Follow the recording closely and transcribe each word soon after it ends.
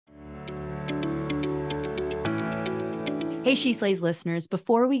Hey, She Slays listeners,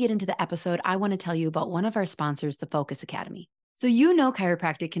 before we get into the episode, I want to tell you about one of our sponsors, the Focus Academy. So you know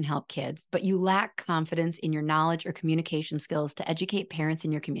chiropractic can help kids, but you lack confidence in your knowledge or communication skills to educate parents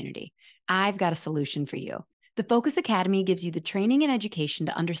in your community. I've got a solution for you. The Focus Academy gives you the training and education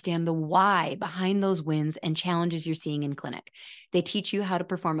to understand the why behind those wins and challenges you're seeing in clinic. They teach you how to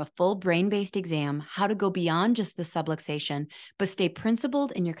perform a full brain-based exam, how to go beyond just the subluxation, but stay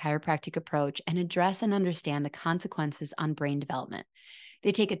principled in your chiropractic approach and address and understand the consequences on brain development.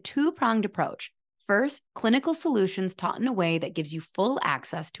 They take a two-pronged approach. First, clinical solutions taught in a way that gives you full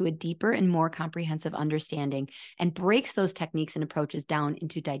access to a deeper and more comprehensive understanding and breaks those techniques and approaches down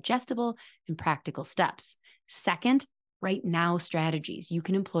into digestible and practical steps. Second, right now strategies you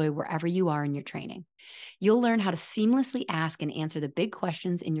can employ wherever you are in your training. You'll learn how to seamlessly ask and answer the big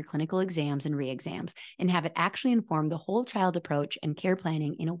questions in your clinical exams and re-exams and have it actually inform the whole child approach and care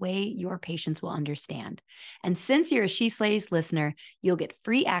planning in a way your patients will understand. And since you're a She Slays listener, you'll get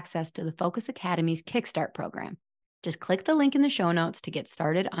free access to the Focus Academy's Kickstart program. Just click the link in the show notes to get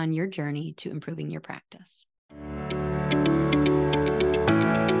started on your journey to improving your practice.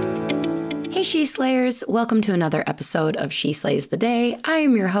 Hey, She Slayers. Welcome to another episode of She Slays the Day. I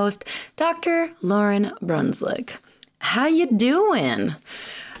am your host, Dr. Lauren Brunslick. How you doing?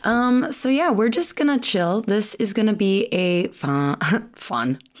 We're just gonna chill. This is gonna be a fun. It's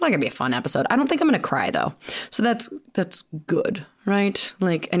not gonna be a fun episode. I don't think I'm gonna cry though. So that's good, right?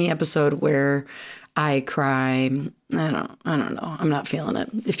 Like any episode where I cry, I don't know. I'm not feeling it.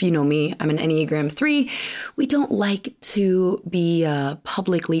 If you know me, I'm an Enneagram 3. We don't like to be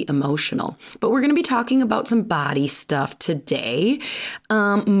publicly emotional, but we're going to be talking about some body stuff today,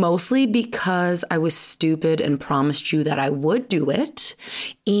 mostly because I was stupid and promised you that I would do it.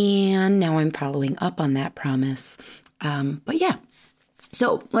 And now I'm following up on that promise.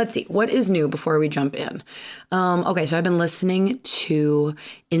 So let's see, what is new before we jump in? So I've been listening to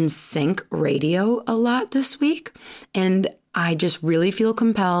NSYNC radio a lot this week, and I just really feel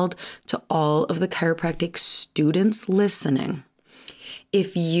compelled to all of the chiropractic students listening.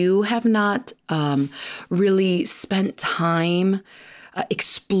 If you have not really spent time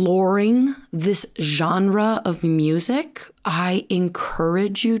exploring this genre of music, I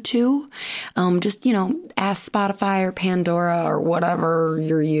encourage you to ask Spotify or Pandora or whatever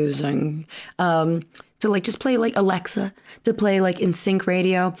you're using to just play like Alexa, to play like NSYNC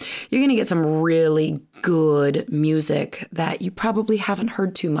radio. You're going to get some really good music that you probably haven't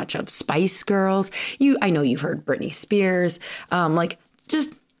heard too much of. Spice Girls. I know you've heard Britney Spears.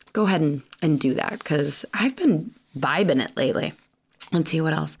 Just go ahead and do that because I've been vibing it lately. Let's see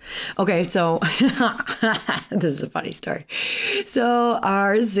what else. Okay, so this is a funny story. So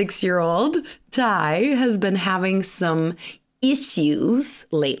our 6-year-old Ty has been having some issues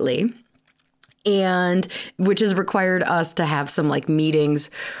lately, and which has required us to have some meetings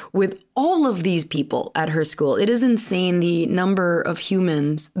with all of these people at her school. It is insane the number of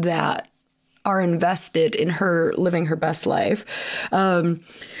humans that are invested in her living her best life. So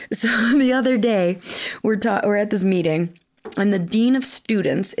the other day we're at this meeting, and the dean of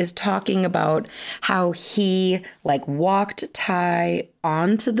students is talking about how he walked Ty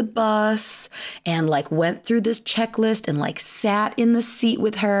onto the bus and went through this checklist and sat in the seat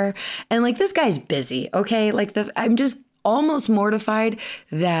with her. And this guy's busy, okay? I'm just almost mortified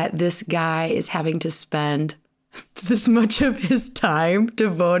that this guy is having to spend this much of his time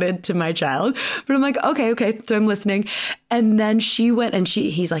devoted to my child. But I'm okay. So I'm listening. And then she went and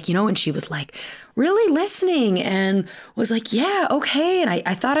he's and she was really listening and was yeah, okay. And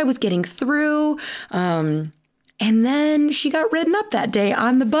I thought I was getting through. And then she got written up that day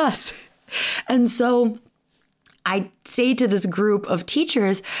on the bus. And so I say to this group of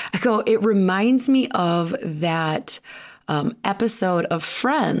teachers, I go, it reminds me of that episode of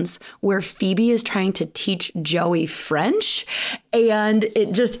Friends where Phoebe is trying to teach Joey French and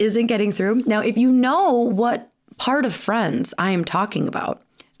it just isn't getting through. Now, if you know what part of Friends I am talking about,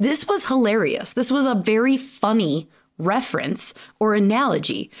 this was hilarious. This was a very funny reference or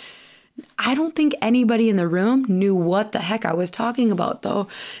analogy. I don't think anybody in the room knew what the heck I was talking about, though.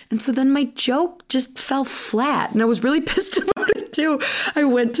 And so then my joke just fell flat, and I was really pissed about it, too. I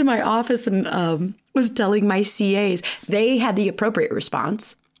went to my office and was telling my CAs. They had the appropriate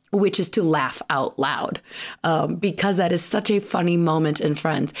response, which is to laugh out loud, because that is such a funny moment in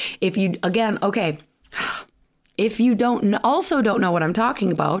Friends. If you also don't know what I'm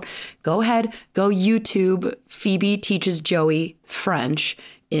talking about, go ahead, go YouTube Phoebe teaches Joey French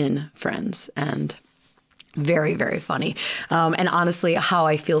in Friends, and very, very funny. And honestly, how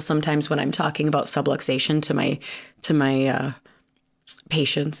I feel sometimes when I'm talking about subluxation to my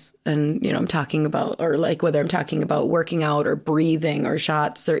patience. And, I'm talking about, or like whether I'm talking about working out or breathing or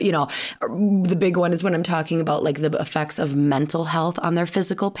shots or, the big one is when I'm talking about like the effects of mental health on their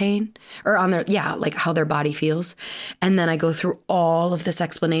physical pain or on their, like how their body feels. And then I go through all of this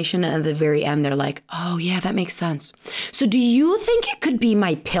explanation. And at the very end, they're like, oh yeah, that makes sense. So do you think it could be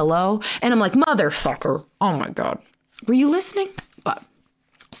my pillow? And I'm like, motherfucker. Oh my God. Were you listening? But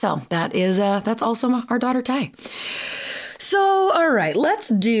so that's also our daughter Ty. So, all right, let's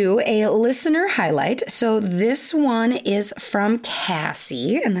do a listener highlight. So this one is from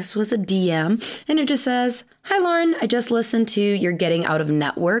Cassie, and this was a DM, and it just says, "Hi, Lauren. I just listened to your Getting Out of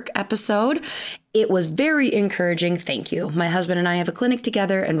Network episode. It was very encouraging. Thank you. My husband and I have a clinic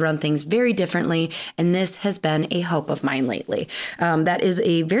together and run things very differently, and this has been a hope of mine lately."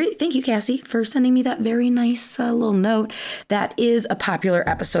 Thank you, Cassie, for sending me that very nice little note. That is a popular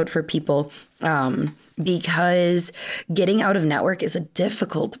episode for people because getting out of network is a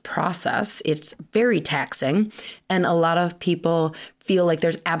difficult process. It's very taxing, and a lot of people feel like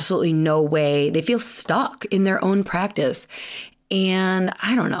there's absolutely no way. They feel stuck in their own practice. And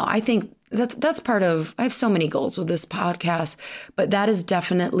I don't know. I think that's part of, I have so many goals with this podcast, but that is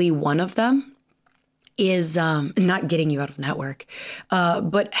definitely one of them, is not getting you out of network,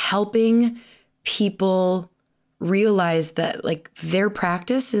 but helping people realize that like their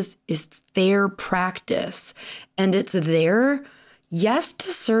practice is their practice, and it's there, yes,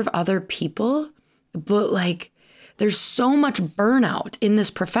 to serve other people, but like there's so much burnout in this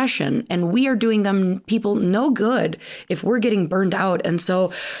profession, and we are doing them people no good if we're getting burned out. And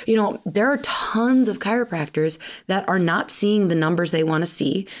so, there are tons of chiropractors that are not seeing the numbers they want to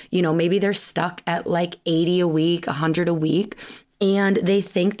see. Maybe they're stuck at like 80 a week, 100 a week, and they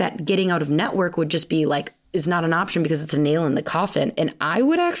think that getting out of network would just be like, is not an option because it's a nail in the coffin. And I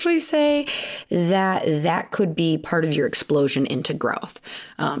would actually say that could be part of your explosion into growth.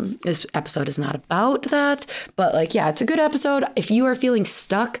 This episode is not about that, but it's a good episode. If you are feeling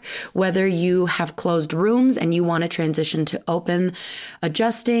stuck, whether you have closed rooms and you want to transition to open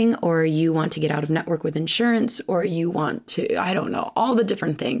adjusting, or you want to get out of network with insurance, or you want to, I don't know, all the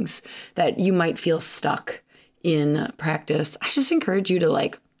different things that you might feel stuck in practice, I just encourage you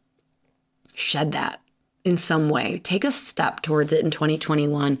to shed that in some way. Take a step towards it in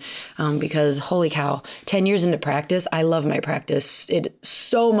 2021, because holy cow, 10 years into practice, I love my practice. It's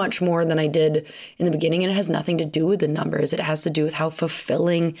so much more than I did in the beginning, and it has nothing to do with the numbers. It has to do with how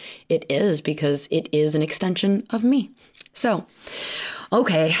fulfilling it is, because it is an extension of me. So,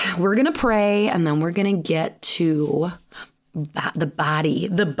 okay, we're going to pray, and then we're going to get to the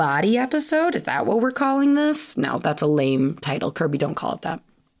body episode. Is that what we're calling this? No, that's a lame title. Kirby, don't call it that.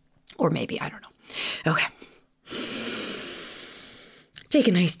 Or maybe, I don't know. Okay. Take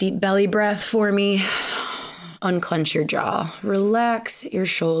a nice deep belly breath for me. Unclench your jaw. Relax your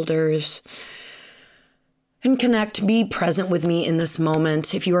shoulders. And connect. Be present with me in this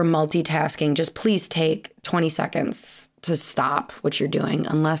moment. If you are multitasking, just please take 20 seconds to stop what you're doing,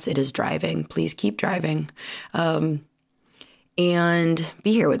 unless it is driving. Please keep driving. And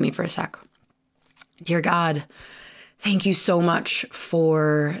be here with me for a sec. Dear God, thank you so much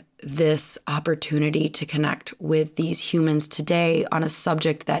for this opportunity to connect with these humans today on a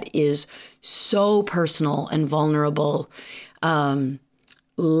subject that is so personal and vulnerable.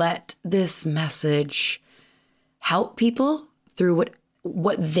 Let this message help people through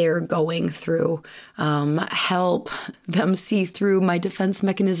what they're going through. Help them see through my defense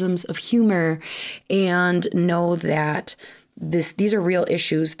mechanisms of humor, and know that these are real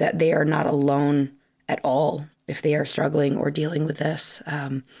issues, that they are not alone at all if they are struggling or dealing with this.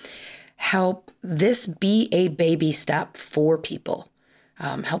 Help this be a baby step for people.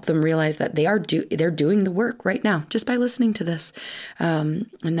 Help them realize that they're doing the work right now just by listening to this, and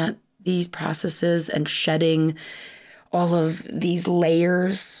that these processes and shedding all of these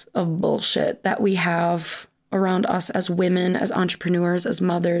layers of bullshit that we have around us as women, as entrepreneurs, as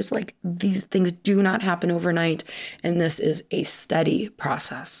mothers, these things do not happen overnight, and this is a steady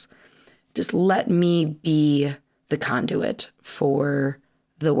process. Just let me be the conduit for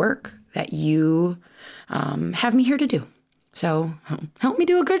the work that you have me here to do. So help me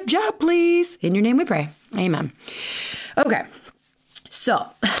do a good job, please. In your name we pray. Amen. Okay. So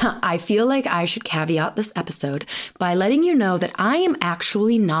I feel like I should caveat this episode by letting you know that I am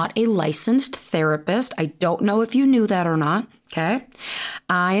actually not a licensed therapist. I don't know if you knew that or not. Okay.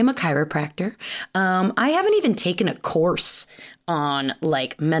 I am a chiropractor. I haven't even taken a course on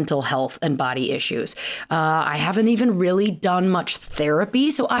like mental health and body issues. I haven't even really done much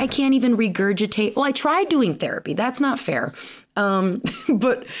therapy, so I can't even regurgitate. Well, I tried doing therapy. That's not fair.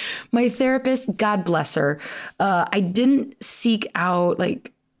 But my therapist, God bless her, I didn't seek out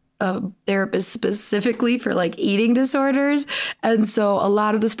like a therapist specifically for like eating disorders. And so a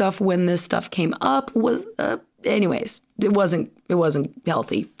lot of the stuff when this stuff came up was, anyways, it wasn't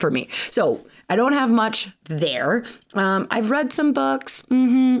healthy for me. So I don't have much there. I've read some books.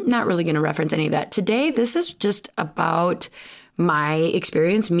 Not really going to reference any of that. Today, this is just about my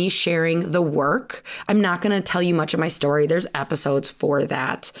experience, me sharing the work. I'm not going to tell you much of my story. There's episodes for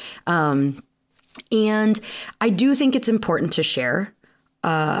that. And I do think it's important to share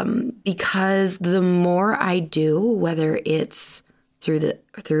because the more I do, whether it's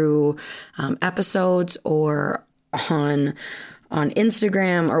through episodes or on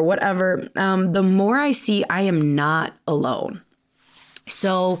Instagram or whatever, the more I see I am not alone.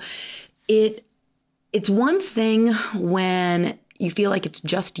 So it's one thing when you feel like it's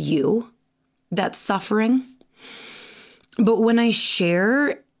just you that's suffering. But when I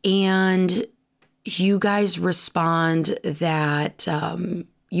share and you guys respond that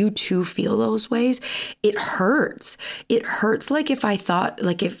you too feel those ways, it hurts. It hurts like if I thought,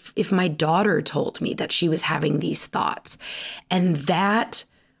 like if my daughter told me that she was having these thoughts, and that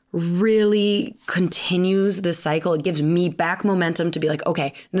really continues the cycle. It gives me back momentum to be like,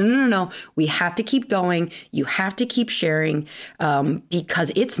 okay, no. We have to keep going. You have to keep sharing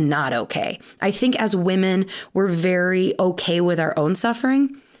because it's not okay. I think as women, we're very okay with our own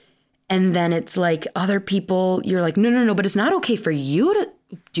suffering. And then it's like other people, you're like, no, but it's not okay for you to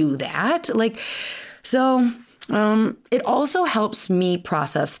do that. Like, so it also helps me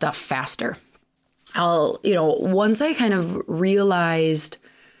process stuff faster. Once I kind of realized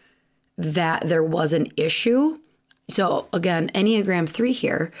that there was an issue. So again, Enneagram 3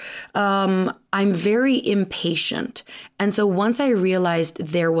 here, I'm very impatient. And so once I realized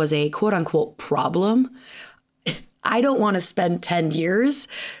there was a quote unquote problem, I don't want to spend 10 years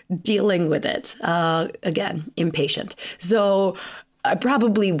dealing with it. Again, impatient. So I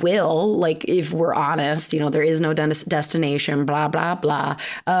probably will, like, if we're honest, there is no destination, blah, blah, blah.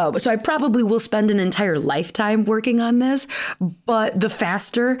 So I probably will spend an entire lifetime working on this. But the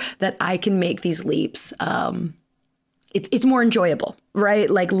faster that I can make these leaps, it's more enjoyable, right?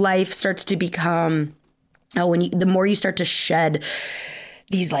 Like life starts to become, the more you start to shed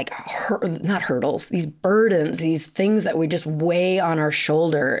these like, not hurdles, these burdens, these things that we just weigh on our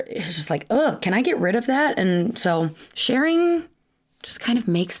shoulder. It's just like, can I get rid of that? And so sharing just kind of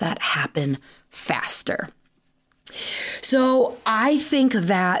makes that happen faster. So I think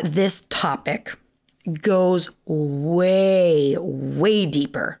that this topic goes way, way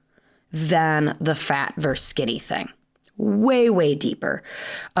deeper than the fat versus skinny thing. Way, way deeper.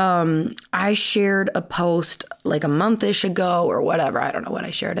 I shared a post like a month-ish ago or whatever. I don't know when I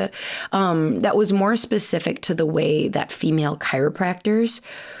shared it. That was more specific to the way that female chiropractors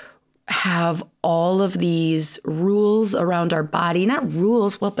have all of these rules around our body, not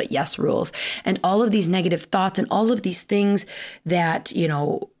rules, well, but yes, rules, and all of these negative thoughts and all of these things that,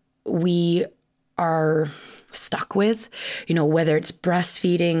 we are stuck with, whether it's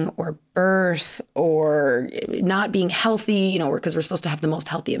breastfeeding or birth or not being healthy, because we're supposed to have the most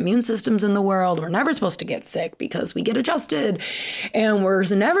healthy immune systems in the world. We're never supposed to get sick because we get adjusted, and we're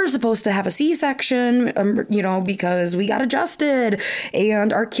never supposed to have a C-section, because we got adjusted,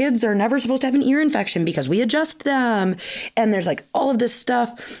 and our kids are never supposed to have an ear infection because we adjust them. And there's like all of this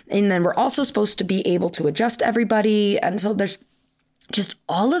stuff. And then we're also supposed to be able to adjust everybody. And so there's just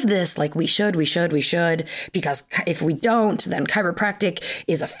all of this, like we should, because if we don't, then chiropractic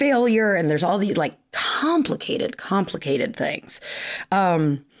is a failure. And there's all these like complicated things.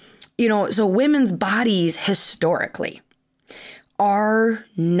 So women's bodies historically are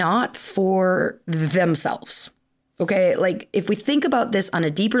not for themselves. Okay. Like if we think about this on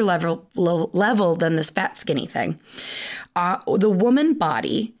a deeper level than this fat skinny thing, the woman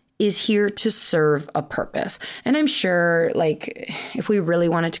body is here to serve a purpose. And I'm sure, like, if we really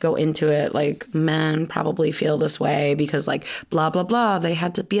wanted to go into it, like, men probably feel this way because, like, blah, blah, blah, they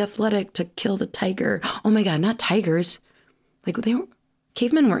had to be athletic to kill the tiger. Oh my God, not tigers. Like,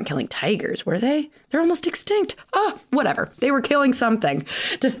 cavemen weren't killing tigers, were they? They're almost extinct. Whatever. They were killing something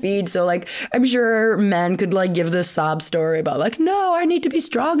to feed. So, like, I'm sure men could, like, give this sob story about, like, no, I need to be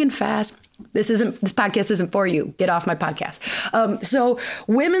strong and fast. This podcast isn't for you. Get off my podcast. So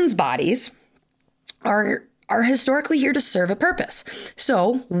women's bodies are historically here to serve a purpose.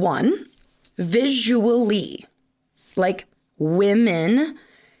 So one, visually, like women's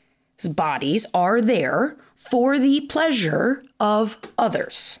bodies are there for the pleasure of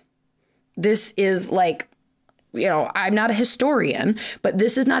others. This is like, I'm not a historian, but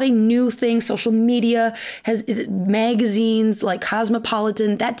this is not a new thing. Social media has magazines like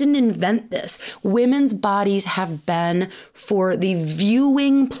Cosmopolitan that didn't invent this. Women's bodies have been for the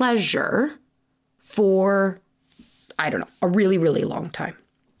viewing pleasure for, a really, really long time.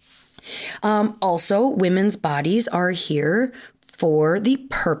 Also, women's bodies are here for the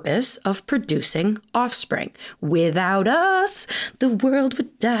purpose of producing offspring. Without us, the world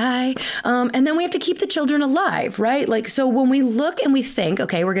would die. And then we have to keep the children alive, right? Like, so when we look and we think,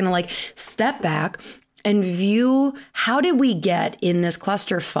 okay, we're going to like step back and view how did we get in this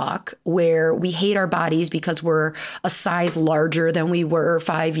clusterfuck where we hate our bodies because we're a size larger than we were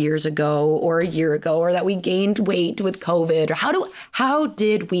 5 years ago or a year ago, or that we gained weight with COVID, or how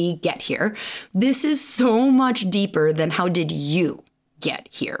did we get here? This is so much deeper than how did you get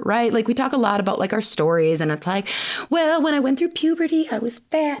here, right? Like we talk a lot about like our stories, and it's like, well, when I went through puberty, I was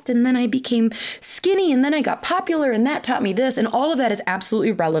fat and then I became skinny and then I got popular and that taught me this. And all of that is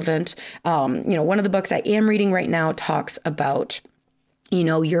absolutely relevant. One of the books I am reading right now talks about,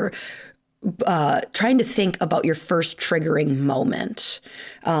 your trying to think about your first triggering moment.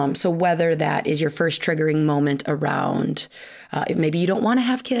 So whether that is your first triggering moment around maybe you don't want to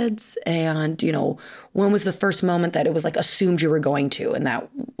have kids, and, when was the first moment that it was like assumed you were going to, and that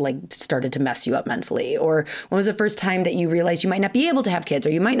like started to mess you up mentally? Or when was the first time that you realized you might not be able to have kids,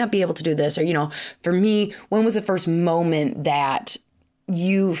 or you might not be able to do this? Or, for me, when was the first moment that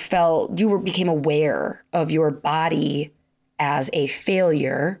you felt became aware of your body as a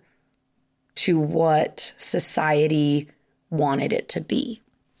failure to what society wanted it to be?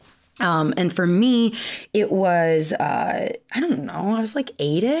 And for me, it was, I was like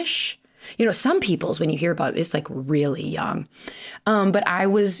 8-ish. Some people's, when you hear about it, it's like really young. But I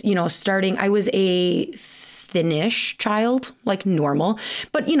was, I was a thinnish child, like normal.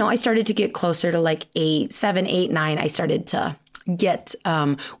 But, I started to get closer to like 7, 8, 9. I started to get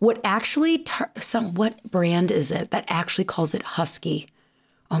what brand is it that actually calls it husky?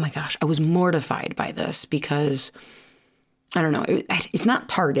 Oh my gosh, I was mortified by this because I don't know, it's not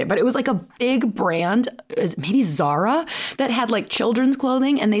Target, but it was like a big brand, maybe Zara, that had like children's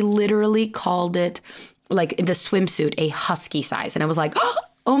clothing, and they literally called it, like the swimsuit, a husky size. And I was like,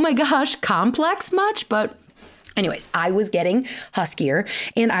 oh my gosh, complex much? But anyways, I was getting huskier,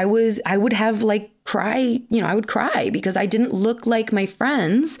 and I would have like cry, I would cry because I didn't look like my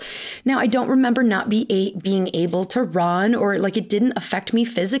friends. Now, I don't remember not being able to run, or like it didn't affect me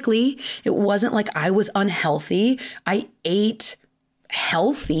physically. It wasn't like I was unhealthy. I ate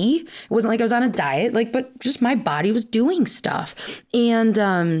healthy. It wasn't like I was on a diet, but just my body was doing stuff.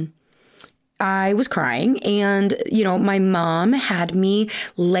 And, I was crying, and, my mom had me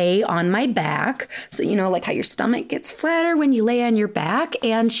lay on my back. So, like how your stomach gets flatter when you lay on your back.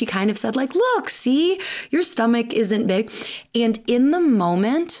 And she kind of said like, look, see, your stomach isn't big. And in the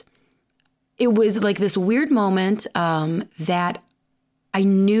moment, it was like this weird moment that I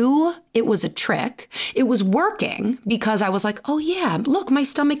knew it was a trick. It was working because I was like, oh yeah, look, my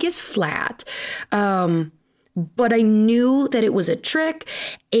stomach is flat. But I knew that it was a trick,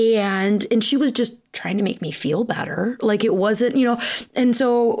 and she was just trying to make me feel better. Like it wasn't, and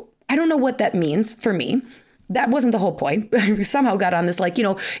so I don't know what that means for me. That wasn't the whole point. We somehow got on this, like,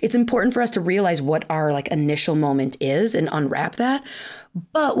 it's important for us to realize what our like initial moment is and unwrap that.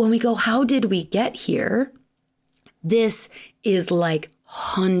 But when we go, how did we get here? This is like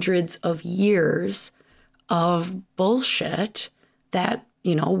hundreds of years of bullshit that,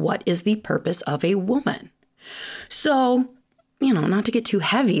 what is the purpose of a woman? So, not to get too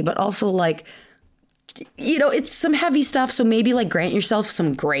heavy, but also like, it's some heavy stuff. So maybe like grant yourself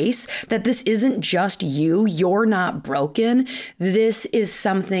some grace that this isn't just you. You're not broken. This is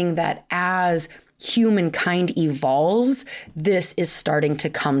something that as humankind evolves, this is starting to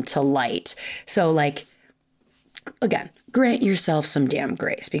come to light. So like, again, grant yourself some damn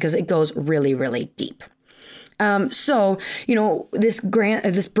grace because it goes really, really deep. So, this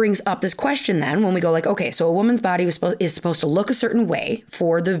brings up this question then when we go like, okay, so a woman's body is supposed to look a certain way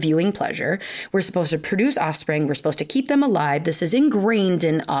for the viewing pleasure. We're supposed to produce offspring. We're supposed to keep them alive. This is ingrained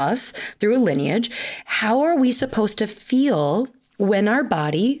in us through a lineage. How are we supposed to feel when our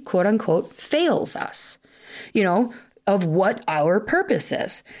body, quote unquote, fails us, of what our purpose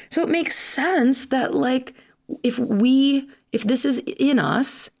is? So it makes sense that like, if this is in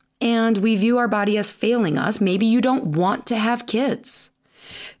us, and we view our body as failing us, maybe you don't want to have kids.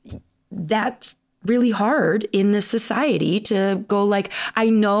 That's really hard in this society to go like, I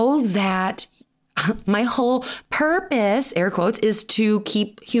know that my whole purpose, air quotes, is to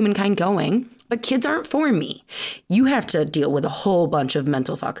keep humankind going. but kids aren't for me. You have to deal with a whole bunch of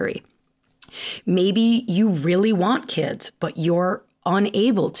mental fuckery. Maybe you really want kids, but you're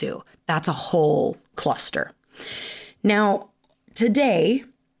unable to. That's a whole cluster. Now, today,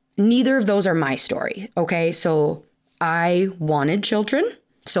 neither of those are my story, okay? So I wanted children.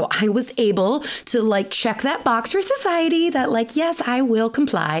 So I was able to like check that box for society that like, yes, I will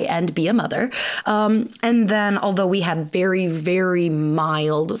comply and be a mother. And then although we had very, very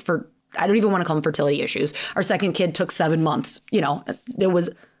mild I don't even want to call them fertility issues. Our second kid took 7 months. You know, it was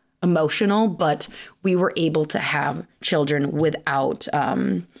emotional, but we were able to have children without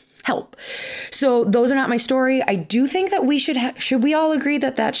help. So those are not my story. I do think that we should we all agree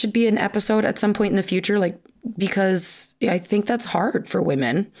that should be an episode at some point in the future? Like, because I think that's hard for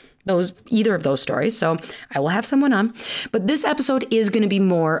women, either of those stories. So I will have someone on, but this episode is going to be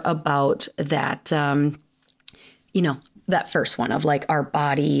more about that, that first one of like our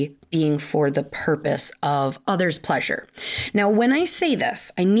body being for the purpose of others' pleasure. Now, when I say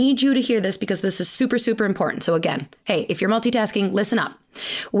this, I need you to hear this because this is super, super important. So again, hey, if you're multitasking, listen up.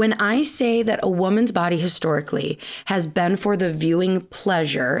 When I say that a woman's body historically has been for the viewing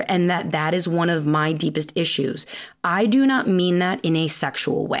pleasure and that is one of my deepest issues, I do not mean that in a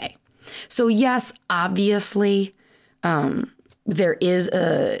sexual way. So yes, obviously, there is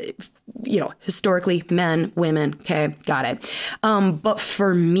historically men, women. Okay, got it. But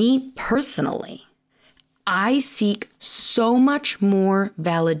for me personally, I seek so much more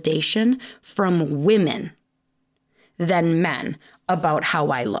validation from women than men about how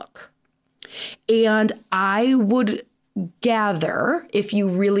I look. And I would gather, if you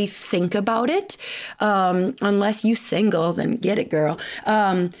really think about it, unless you single, then get it, girl.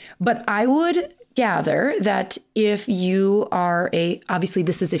 But I would gather that if you are obviously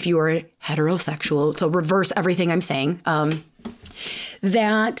this is if you are a heterosexual, so reverse everything I'm saying,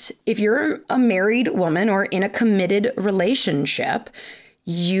 that if you're a married woman or in a committed relationship,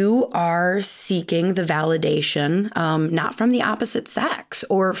 you are seeking the validation, not from the opposite sex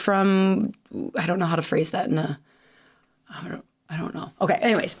or from, I don't know how to phrase that I don't know. Okay.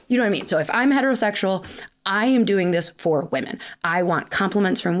 Anyways, you know what I mean? So if I'm heterosexual, I am doing this for women. I want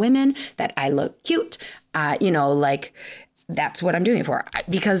compliments from women that I look cute. That's what I'm doing it for.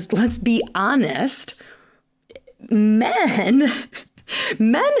 Because let's be honest, men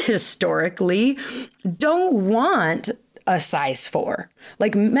historically don't want a size 4.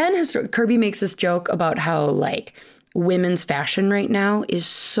 Like Kirby makes this joke about how like women's fashion right now is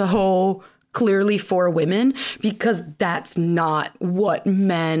so clearly for women because that's not what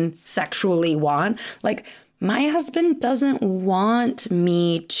men sexually want. Like my husband doesn't want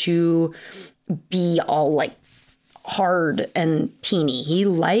me to be all like hard and teeny. He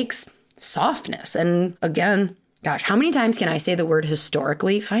likes softness. And again, gosh, how many times can I say the word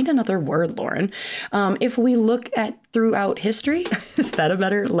historically? Find another word, Lauren. If we look at throughout history, is that a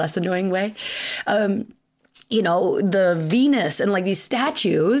better, less annoying way? The Venus and like these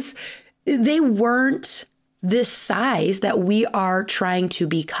statues, they weren't this size that we are trying to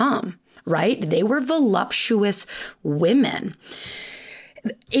become, right? They were voluptuous women.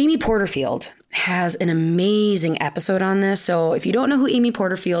 Amy Porterfield has an amazing episode on this. So if you don't know who Amy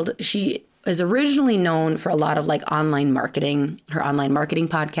Porterfield, she is originally known for a lot of like online marketing, her online marketing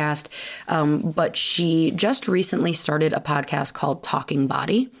podcast. But she just recently started a podcast called Talking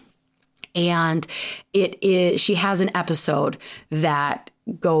Body. And she has an episode that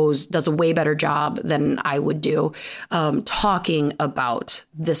does a way better job than I would do, talking about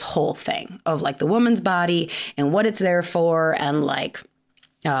this whole thing of like the woman's body and what it's there for and like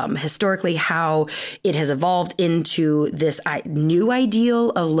historically how it has evolved into this new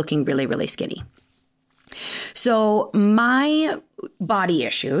ideal of looking really, really skinny. So my body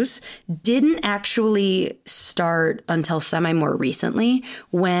issues didn't actually start until more recently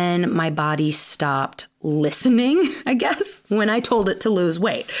when my body stopped listening, I guess, when I told it to lose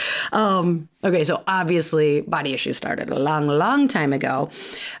weight. Okay, so obviously body issues started a long, long time ago.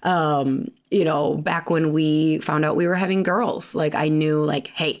 Back when we found out we were having girls, like I knew like,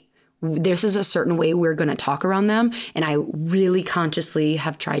 hey, this is a certain way we're going to talk around them. And I really consciously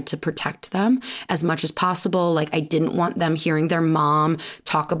have tried to protect them as much as possible. Like I didn't want them hearing their mom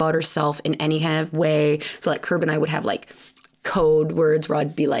talk about herself in any kind of way. So like Curb and I would have like code words where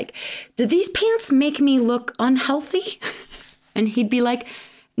I'd be like, do these pants make me look unhealthy? And he'd be like,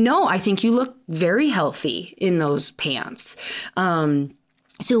 no, I think you look very healthy in those pants.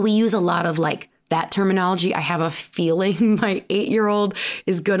 So we use a lot of like that terminology. I have a feeling my 8-year-old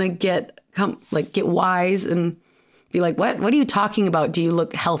is going to get wise and be like, what are you talking about? Do you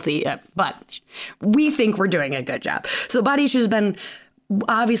look healthy? But we think we're doing a good job. So body issues has been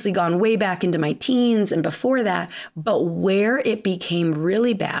obviously gone way back into my teens and before that. But where it became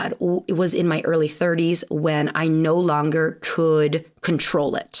really bad, it was in my early 30s when I no longer could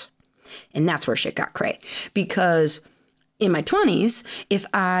control it. And that's where shit got cray. Because in my 20s, if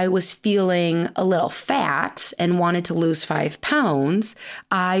I was feeling a little fat and wanted to lose 5 pounds,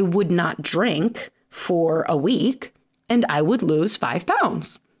 I would not drink for a week and I would lose 5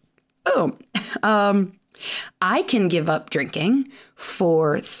 pounds. Boom. I can give up drinking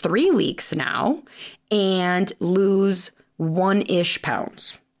for 3 weeks now and lose 1-ish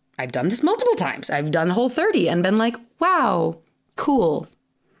pounds. I've done this multiple times. I've done Whole30 and been like, wow, cool.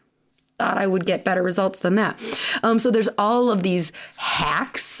 Thought I would get better results than that. So there's all of these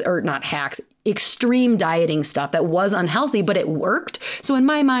hacks, or not hacks, extreme dieting stuff that was unhealthy, but it worked. So in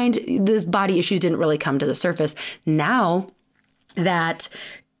my mind, this body issues didn't really come to the surface. Now that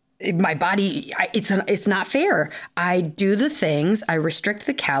my body, it's not fair. I do the things, I restrict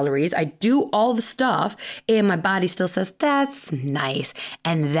the calories, I do all the stuff, and my body still says, that's nice.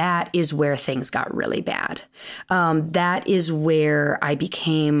 And that is where things got really bad. That is where I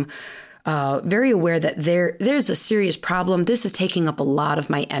became very aware that there's a serious problem. This is taking up a lot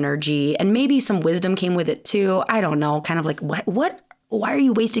of my energy, and maybe some wisdom came with it too. I don't know, kind of like, what? Why are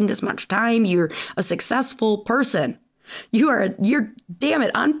you wasting this much time? You're a successful person. You're damn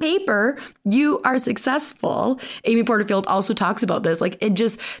it, on paper, you are successful. Amy Porterfield also talks about this, like it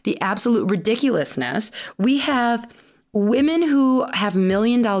just, the absolute ridiculousness. We have women who have $1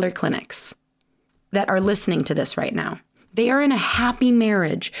 million clinics that are listening to this right now. They are in a happy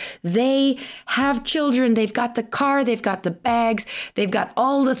marriage. They have children. They've got the car. They've got the bags. They've got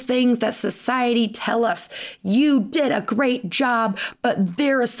all the things that society tell us. You did a great job, but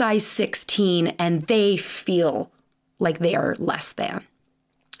they're a size 16 and they feel like they are less than.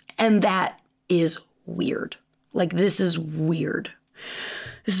 And that is weird. Like, this is weird.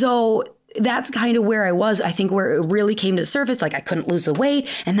 So that's kind of where I was, I think, where it really came to the surface. Like, I couldn't lose the weight.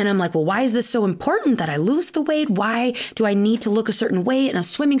 And then I'm like, well, why is this so important that I lose the weight? Why do I need to look a certain way in a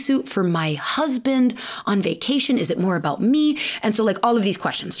swimming suit for my husband on vacation? Is it more about me? And so, like, all of these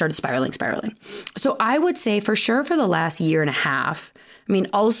questions started spiraling. So I would say for sure for the last year and a half, I mean,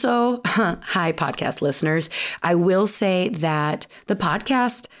 also, hi, podcast listeners, I will say that the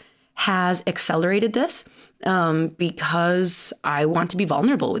podcast has accelerated this because I want to be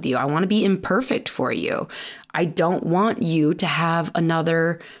vulnerable with you. I want to be imperfect for you. I don't want you to have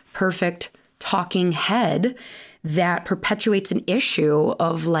another perfect talking head that perpetuates an issue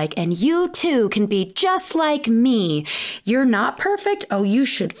of like, and you too can be just like me. You're not perfect. Oh, you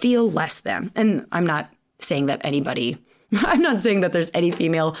should feel less than. And I'm not saying that I'm not saying that there's any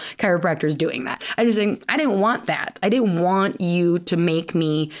female chiropractors doing that. I'm just saying I didn't want that. I didn't want you to make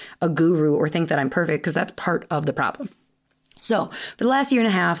me a guru or think that I'm perfect, because that's part of the problem. So for the last year and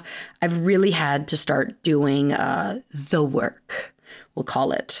a half, I've really had to start doing the work, we'll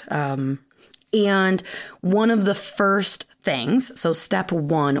call it. And one of the first things, so step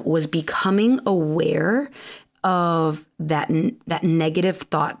one, was becoming aware of that negative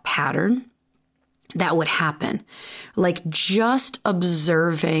thought pattern that would happen. Like, just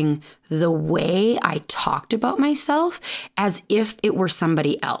observing the way I talked about myself as if it were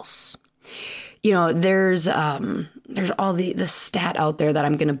somebody else. You know, there's all the stat out there that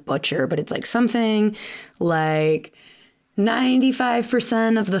I'm going to butcher, but it's like something like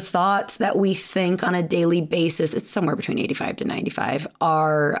 95% of the thoughts that we think on a daily basis, it's somewhere between 85 to 95,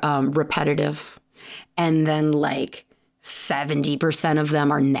 are repetitive. And then like 70% of them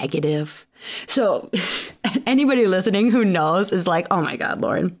are negative. So anybody listening who knows is like, oh my God,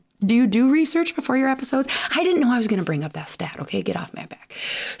 Lauren, do you do research before your episodes? I didn't know I was going to bring up that stat. Okay, get off my back.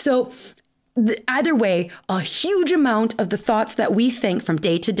 So either way, a huge amount of the thoughts that we think from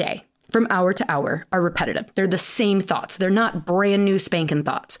day to day, from hour to hour, are repetitive. They're the same thoughts. They're not brand new spanking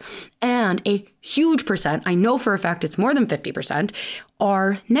thoughts. And a huge percent, I know for a fact it's more than 50%,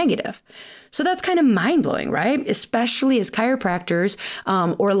 are negative. So that's kind of mind-blowing, right? Especially as chiropractors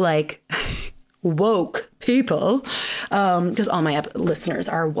or like woke people, because all my listeners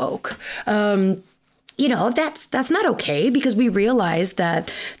are woke. You know, that's not okay, because we realize that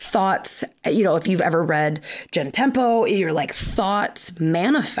thoughts, you know, if you've ever read Jen Tempo, you're like, thoughts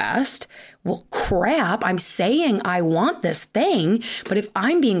manifest. Well, crap, I'm saying I want this thing, but if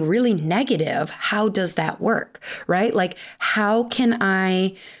I'm being really negative, how does that work, right? Like, how can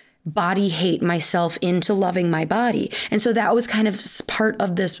I body hate myself into loving my body? And so that was kind of part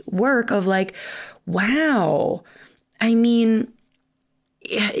of this work of like, wow, I mean,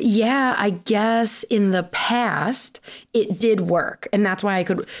 Yeah, I guess in the past it did work. And that's why I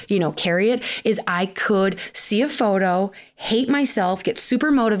could, carry it is I could see a photo, hate myself, get super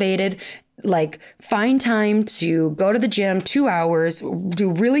motivated, like find time to go to the gym 2 hours,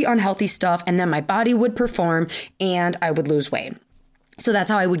 do really unhealthy stuff, and then my body would perform and I would lose weight. So that's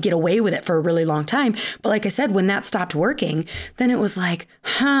how I would get away with it for a really long time. But like I said, when that stopped working, then it was like,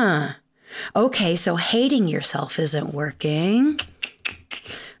 okay, so hating yourself isn't working.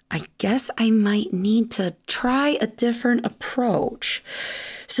 I guess I might need to try a different approach.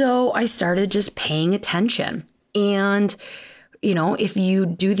 So I started just paying attention. And, if you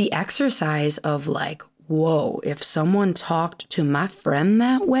do the exercise of like, whoa, if someone talked to my friend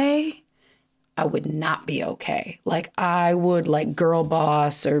that way, I would not be okay. Like I would like girl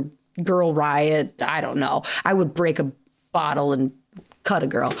boss or girl riot. I don't know. I would break a bottle and cut a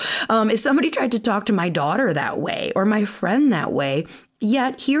girl. If somebody tried to talk to my daughter that way or my friend that way,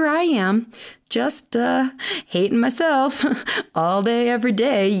 yet here I am just hating myself all day, every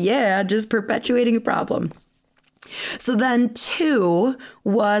day. Yeah, just perpetuating a problem. So then 2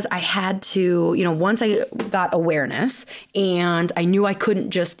 was I had to, once I got awareness and I knew I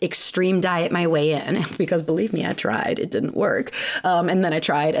couldn't just extreme diet my way in because believe me, I tried, it didn't work. And then I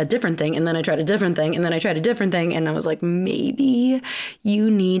tried a different thing and then I tried a different thing and then I tried a different thing. And I was like, maybe you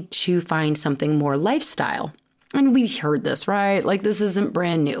need to find something more lifestyle. And we heard this, right? Like this isn't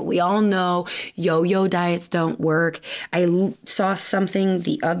brand new. We all know yo-yo diets don't work. I saw something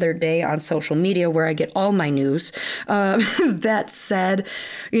the other day on social media where I get all my news that said,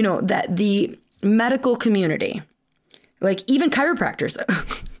 that the medical community, like even chiropractors,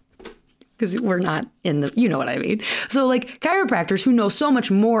 because we're not in the, you know what I mean? So like chiropractors who know so much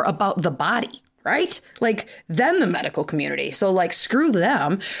more about the body, right? Like than the medical community. So like screw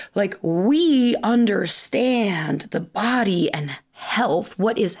them. Like we understand the body and health.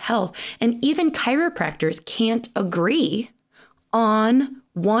 What is health? And even chiropractors can't agree on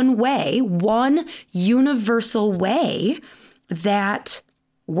one universal way that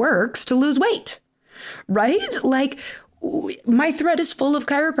works to lose weight, right? Like my thread is full of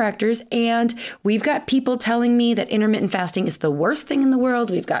chiropractors and we've got people telling me that intermittent fasting is the worst thing in the world.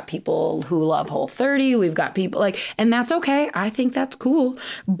 We've got people who love Whole30. We've got people and that's okay. I think that's cool.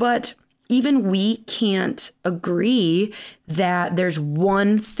 But even we can't agree that there's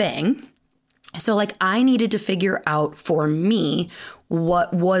one thing. So like I needed to figure out for me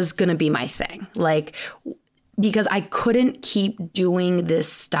what was going to be my thing. Like, because I couldn't keep doing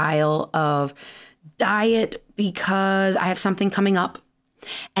this style of diet because I have something coming up.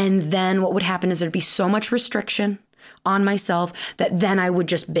 And then what would happen is there'd be so much restriction on myself that then I would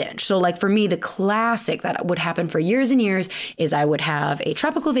just binge. So like for me, the classic that would happen for years and years is I would have a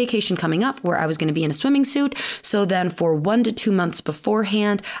tropical vacation coming up where I was going to be in a swimming suit. So then for 1 to 2 months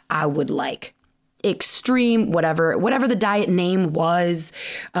beforehand, I would like extreme, whatever the diet name was,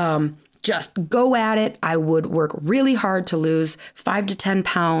 just go at it. I would work really hard to lose 5 to 10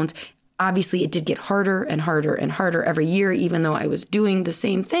 pounds. Obviously, it did get harder and harder and harder every year, even though I was doing the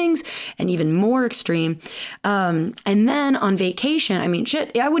same things and even more extreme. And then on vacation, I mean,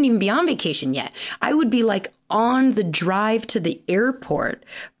 shit, I wouldn't even be on vacation yet. I would be like on the drive to the airport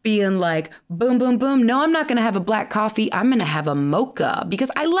being like, boom, boom, boom. No, I'm not going to have a black coffee. I'm going to have a mocha because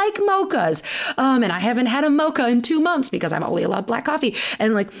I like mochas. And I haven't had a mocha in 2 months because I'm only allowed black coffee.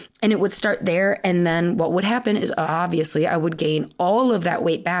 And it would start there. And then what would happen is obviously I would gain all of that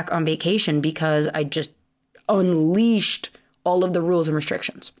weight back on vacation because I just unleashed all of the rules and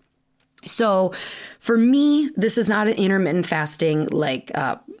restrictions. So for me, this is not an intermittent fasting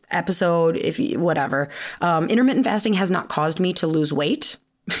episode, whatever. Intermittent fasting has not caused me to lose weight,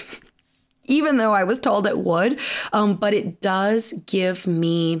 even though I was told it would. But it does give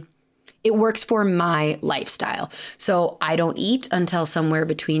me, it works for my lifestyle. So I don't eat until somewhere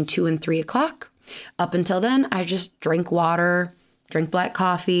between 2 and 3 o'clock. Up until then, I just drink water, drink black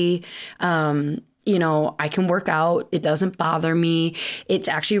coffee. I can work out. It doesn't bother me. It's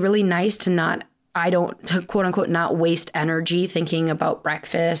actually really nice to quote unquote, not waste energy thinking about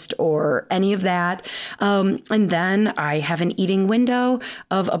breakfast or any of that. And then I have an eating window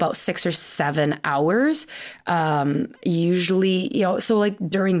of about 6 or 7 hours. Usually, so like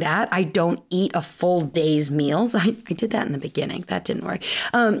during that, I don't eat a full day's meals. I did that in the beginning. That didn't work.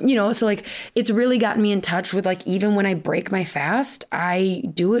 So like it's really gotten me in touch with like, even when I break my fast, I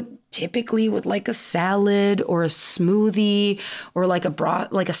do it typically with like a salad or a smoothie or like a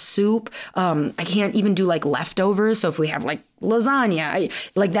broth, like a soup. I can't even do like leftovers. So if we have like lasagna,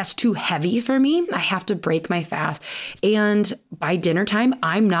 that's too heavy for me. I have to break my fast. And by dinner time,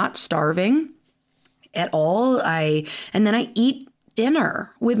 I'm not starving at all. And then I eat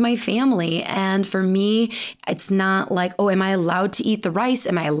dinner with my family. And for me, it's not like, oh, am I allowed to eat the rice?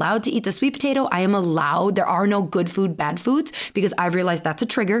 Am I allowed to eat the sweet potato? I am allowed. There are no good food, bad foods, because I've realized that's a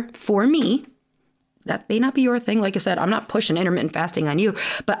trigger for me. That may not be your thing. Like I said, I'm not pushing intermittent fasting on you,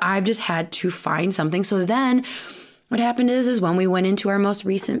 but I've just had to find something. So then what happened is when we went into our most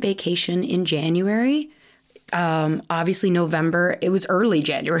recent vacation in January, obviously November, it was early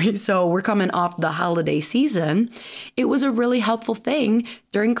January, so we're coming off the holiday season. It was a really helpful thing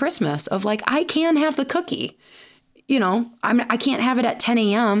during Christmas of like, I can have the cookie, I can't have it at 10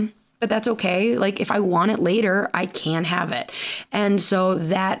 a.m., but that's okay. Like if I want it later, I can have it. And so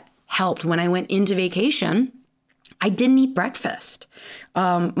that helped. When I went into vacation, I didn't eat breakfast.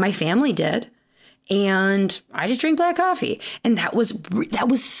 My family did. And I just drank black coffee. And that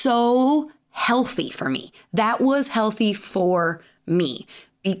was so healthy for me. That was healthy for me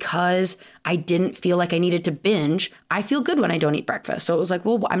because I didn't feel like I needed to binge. I feel good when I don't eat breakfast. So it was like,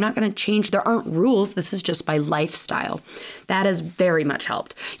 well, I'm not going to change. There aren't rules. This is just my lifestyle. That has very much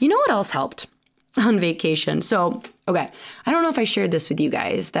helped. You know what else helped on vacation? So, okay, I don't know if I shared this with you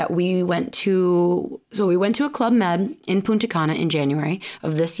guys that we went to a Club Med in Punta Cana in January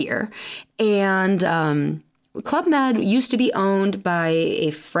of this year. And Club Med used to be owned by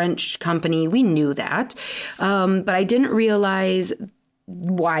a French company. We knew that, but I didn't realize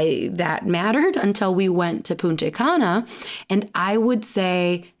why that mattered until we went to Punta Cana. And I would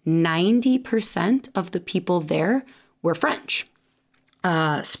say 90% of the people there were French.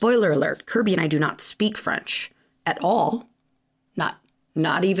 Spoiler alert, Kirby and I do not speak French at all.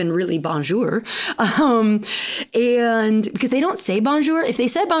 Not even really bonjour. And because they don't say bonjour. If they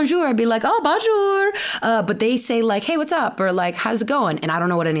said bonjour, I'd be like, oh, bonjour. But they say like, hey, what's up? Or like, how's it going? And I don't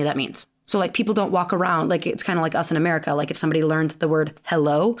know what any of that means. So like people don't walk around like it's kind of like us in America. Like if somebody learned the word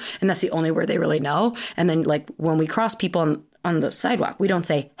hello, and that's the only word they really know. And then like when we cross people on the sidewalk, we don't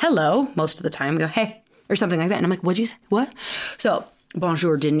say hello most of the time. We go, hey, or something like that. And I'm like, what'd you say? What? So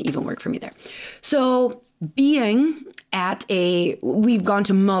bonjour didn't even work for me there. So being we've gone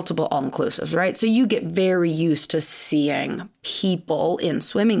to multiple all-inclusives, right? So you get very used to seeing people in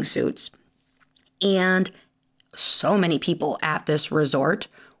swimming suits. And so many people at this resort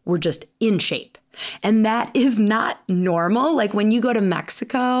were just in shape. And that is not normal. Like when you go to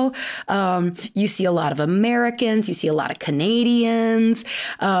Mexico, you see a lot of Americans, you see a lot of Canadians.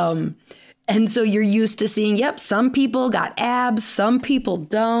 And so you're used to seeing, some people got abs, some people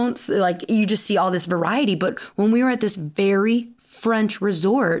don't. Like you just see all this variety. But when we were at this very French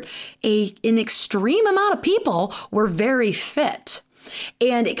resort, an extreme amount of people were very fit.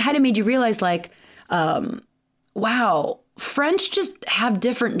 And it kind of made you realize like, wow, French just have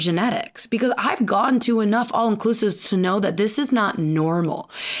different genetics, because I've gone to enough all-inclusives to know that this is not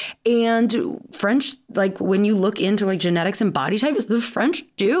normal. And French, like when you look into like genetics and body types, the French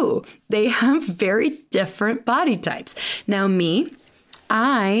do. They have very different body types. Now me,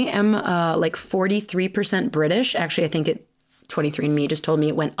 I am like 43% British. Actually, I think 23andMe just told me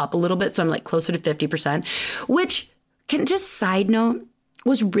it went up a little bit. So I'm like closer to 50%, which can just side note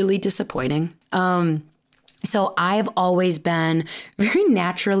was really disappointing. So I've always been very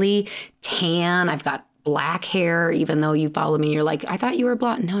naturally tan. I've got black hair, even though you follow me, you're like, I thought you were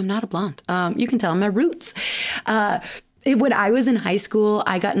blonde. No, I'm not a blonde. You can tell my roots. When I was in high school,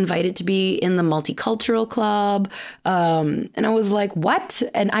 I got invited to be in the multicultural club. And I was like, what?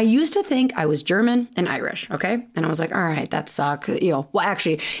 And I used to think I was German and Irish. Okay. And I was like, all right, that sucks. Well,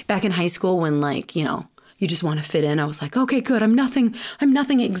 actually back in high school when like, you just want to fit in. I was like, okay, good. I'm nothing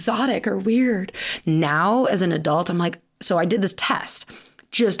exotic or weird. Now as an adult, I'm like, so I did this test,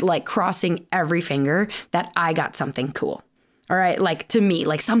 just like crossing every finger that I got something cool. All right. Like to me,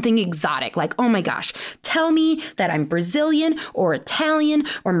 like something exotic, like, oh my gosh, tell me that I'm Brazilian or Italian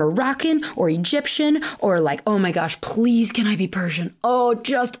or Moroccan or Egyptian, or like, oh my gosh, please, can I be Persian? Oh,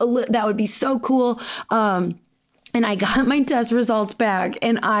 that would be so cool. And I got my test results back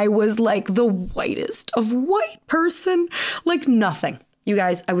and I was like the whitest of white person, like nothing. You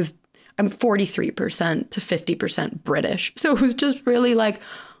guys, I'm 43% to 50% British. So it was just really like,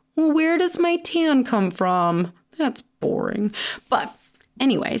 well, where does my tan come from? That's boring. But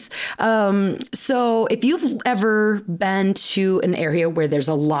anyways, so if you've ever been to an area where there's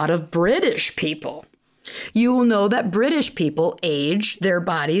a lot of British people, you will know that British people age their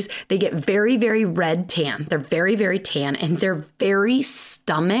bodies. They get very, very red tan. They're very, very tan, and they're very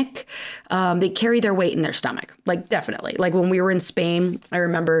stomach. They carry their weight in their stomach, like definitely. Like when we were in Spain, I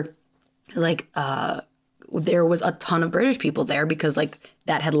remember like there was a ton of British people there because like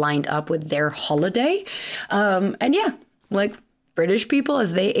that had lined up with their holiday. And yeah, like British people,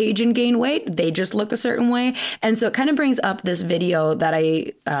 as they age and gain weight, they just look a certain way. And so it kind of brings up this video that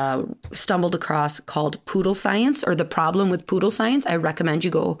I stumbled across called Poodle Science, or The Problem with Poodle Science. I recommend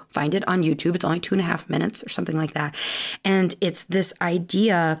you go find it on YouTube. It's only 2.5 minutes or something like that. And it's this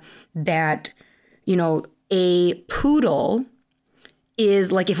idea that, you know, a poodle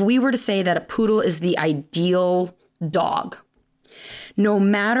is like, if we were to say that a poodle is the ideal dog, no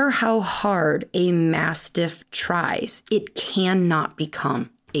matter how hard a mastiff tries, it cannot become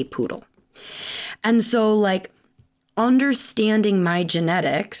a poodle. And so, like, understanding my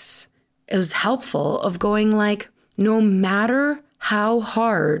genetics is helpful of going like, no matter how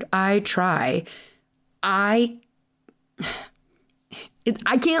hard I try, I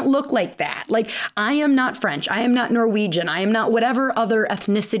can't look like that. Like, I am not French. I am not Norwegian. I am not whatever other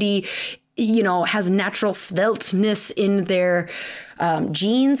ethnicity, you know, has natural svelteness in their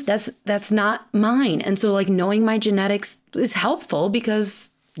genes. That's not mine. And so, like, knowing my genetics is helpful because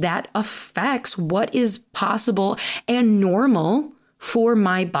that affects what is possible and normal for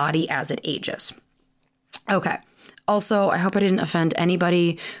my body as it ages. Okay. Also, I hope I didn't offend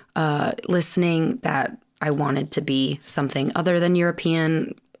anybody listening that I wanted to be something other than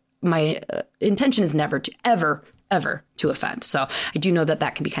European. My intention is never to ever to offend. So I do know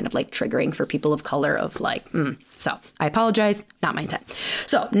that can be kind of like triggering for people of color of like, So I apologize, not my intent.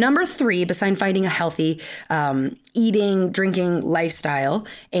 So number 3, besides finding a healthy eating, drinking lifestyle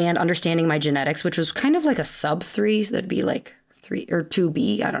and understanding my genetics, which was kind of like a sub 3, so that'd be like 3 or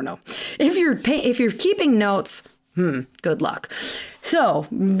 2B. I don't know. If you're keeping notes, good luck. So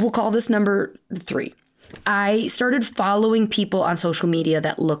we'll call this number 3. I started following people on social media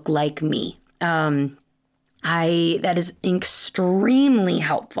that look like me. That is extremely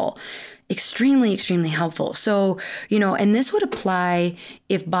helpful. Extremely, extremely helpful. So, you know, and this would apply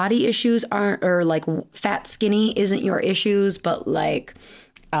if body issues aren't, or like fat, skinny isn't your issues, but like,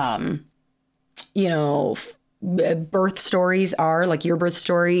 you know, birth stories are, like your birth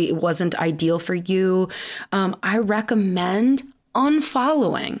story wasn't ideal for you. I recommend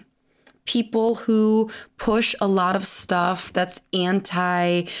unfollowing people who push a lot of stuff that's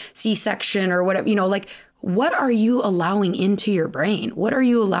anti C-section or whatever, you know, like, what are you allowing into your brain? What are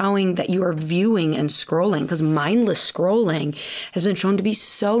you allowing that you are viewing and scrolling? Because mindless scrolling has been shown to be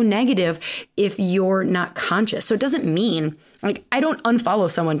so negative if you're not conscious. So it doesn't mean, like, I don't unfollow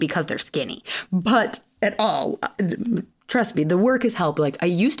someone because they're skinny, but at all. Trust me, the work has helped. Like, I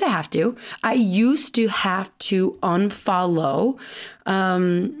used to have to unfollow.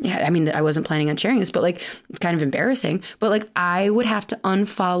 I mean, I wasn't planning on sharing this, but like, it's kind of embarrassing. But like, I would have to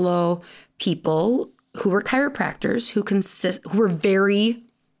unfollow people who were chiropractors, who were very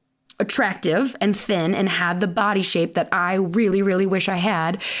attractive and thin and had the body shape that I really, really wish I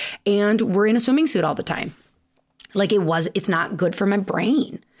had, and were in a swimming suit all the time. Like, it's not good for my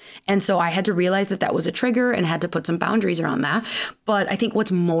brain. And so I had to realize that was a trigger and had to put some boundaries around that. But I think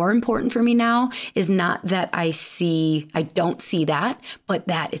what's more important for me now is not that I don't see that, but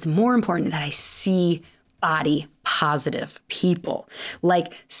that it's more important that I see body positive people,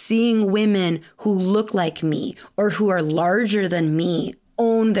 like seeing women who look like me or who are larger than me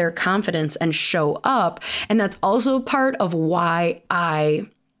own their confidence and show up. And that's also part of why I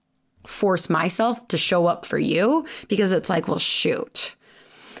force myself to show up for you, because it's like, well, shoot,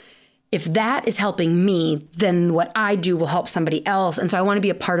 if that is helping me, then what I do will help somebody else. And so I want to be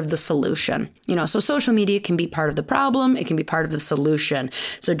a part of the solution. You know, so social media can be part of the problem. It can be part of the solution.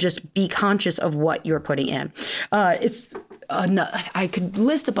 So just be conscious of what you're putting in. I could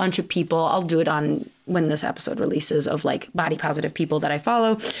list a bunch of people. I'll do it on when this episode releases, of like body positive people that I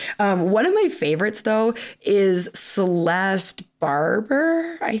follow. One of my favorites, though, is Celeste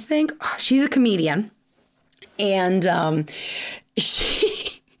Barber, I think. She's a comedian. And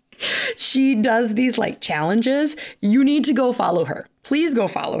she does these like challenges. You need to go follow her. Please go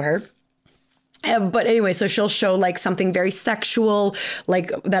follow her. But anyway, so she'll show like something very sexual,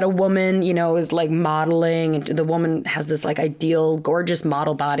 like that a woman, you know, is like modeling, and the woman has this like ideal, gorgeous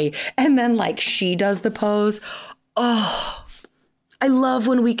model body. And then like she does the pose. Oh, I love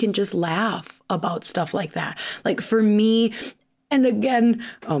when we can just laugh about stuff like that. Like for me, and again,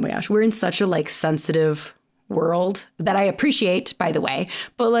 oh my gosh, we're in such a like sensitive world that I appreciate, by the way,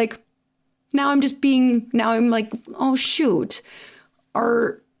 but like now I'm like, oh shoot,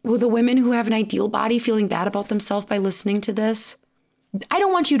 will the women who have an ideal body feeling bad about themselves by listening to this? I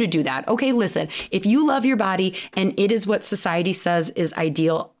don't want you to do that. Okay, listen, if you love your body and it is what society says is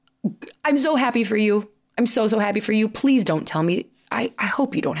ideal, I'm so happy for you. I'm so happy for you. Please don't tell me. I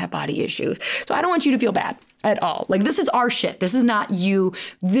hope you don't have body issues. So I don't want you to feel bad at all. Like, this is our shit. This is not you.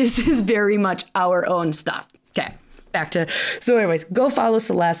 This is very much our own stuff. Okay. back to, so anyways, go follow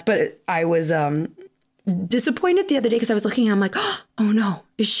Celeste. But I was disappointed the other day because I was looking and I'm like, oh no,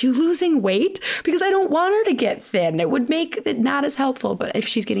 is she losing weight? Because I don't want her to get thin. It would make it not as helpful. But if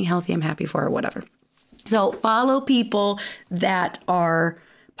she's getting healthy, I'm happy for her, whatever. So follow people that are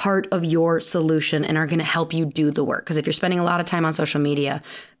part of your solution and are going to help you do the work. Because if you're spending a lot of time on social media,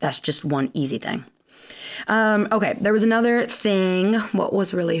 that's just one easy thing. Okay, there was another thing. What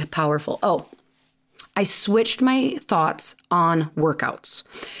was really powerful? Oh, I switched my thoughts on workouts.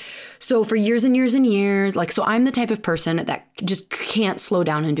 So for years and years and years, like, so I'm the type of person that just can't slow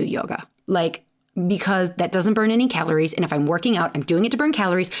down and do yoga. Like, because that doesn't burn any calories. And if I'm working out, I'm doing it to burn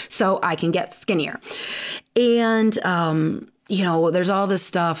calories so I can get skinnier. And, you know, there's all this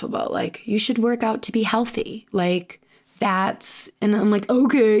stuff about like, you should work out to be healthy. Like and I'm like,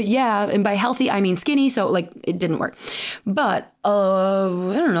 okay, yeah. And by healthy, I mean skinny. So like, it didn't work. But, I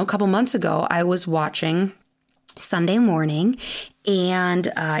don't know, a couple months ago, I was watching Sunday Morning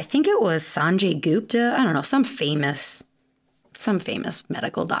and I think it was Sanjay Gupta. I don't know, some famous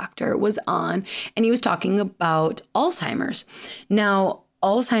medical doctor was on, and he was talking about Alzheimer's. Now,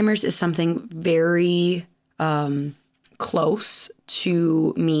 Alzheimer's is something very close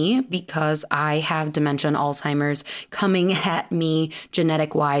to me because I have dementia and Alzheimer's coming at me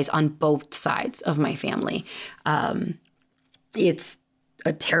genetic wise on both sides of my family. It's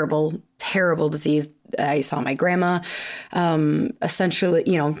a terrible, terrible disease. I saw my grandma essentially,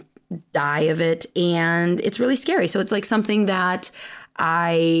 die of it, and it's really scary. So it's like something that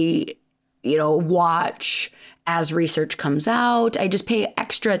I, watch as research comes out. I just pay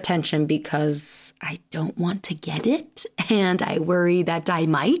extra attention because I don't want to get it and I worry that I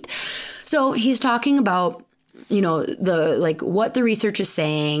might. So he's talking about, what the research is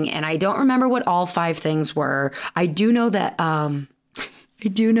saying, and I don't remember what all 5 things were. I do know that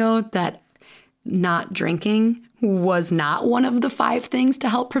not drinking was not one of the 5 things to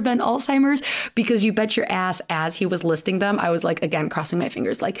help prevent Alzheimer's, because you bet your ass as he was listing them, I was like, again, crossing my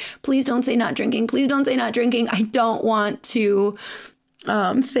fingers, like, please don't say not drinking. Please don't say not drinking. I don't want to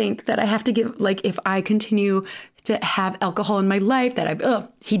think that I have to give, like, if I continue to have alcohol in my life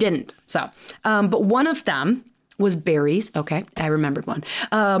that he didn't. So, but one of them was berries. Okay, I remembered one.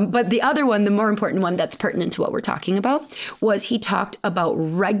 But the other one, the more important one that's pertinent to what we're talking about, was he talked about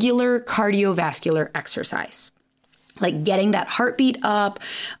regular cardiovascular exercise. Like getting that heartbeat up,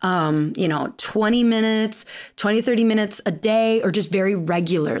 20 minutes, 20, 30 minutes a day, or just very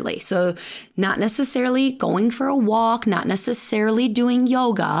regularly. So not necessarily going for a walk, not necessarily doing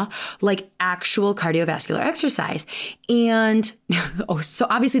yoga, like actual cardiovascular exercise. And so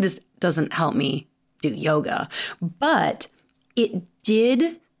obviously this doesn't help me do yoga, but it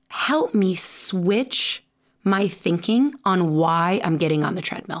did help me switch my thinking on why I'm getting on the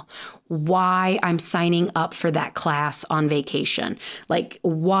treadmill, why I'm signing up for that class on vacation, like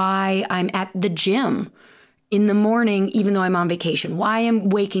why I'm at the gym in the morning, even though I'm on vacation, why I'm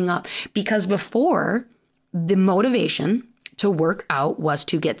waking up. Because before, the motivation to work out was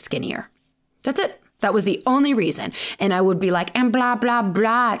to get skinnier. That's it. That was the only reason. And I would be like, and blah, blah,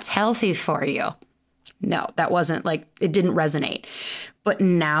 blah, it's healthy for you. No, that wasn't like, it didn't resonate. But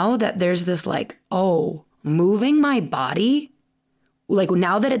now that there's this like, moving my body, like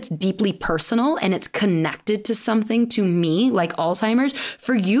now that it's deeply personal and it's connected to something to me, like Alzheimer's,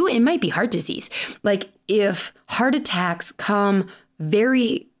 for you, it might be heart disease. Like if heart attacks come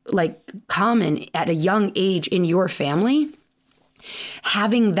very common at a young age in your family,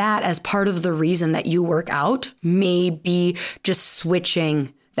 having that as part of the reason that you work out may be just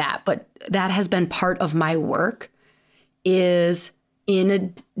switching that. But that has been part of my work. Is in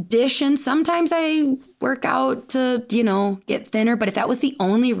addition, sometimes I work out to, get thinner, but if that was the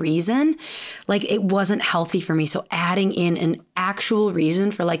only reason, like it wasn't healthy for me. So adding in an actual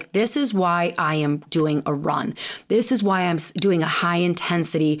reason for like, this is why I am doing a run. This is why I'm doing a high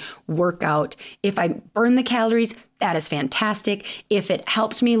intensity workout. If I burn the calories, that is fantastic. If it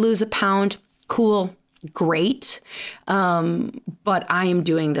helps me lose a pound, cool, great. But I am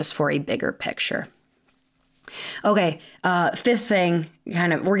doing this for a bigger picture. Okay, 5th thing,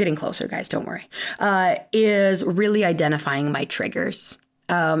 we're getting closer, guys, don't worry, is really identifying my triggers.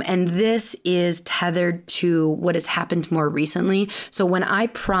 And this is tethered to what has happened more recently. So when I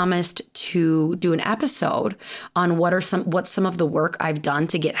promised to do an episode on what's some of the work I've done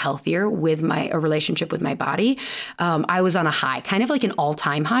to get healthier with a relationship with my body, I was on a high, kind of like an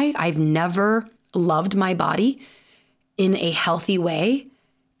all-time high. I've never loved my body in a healthy way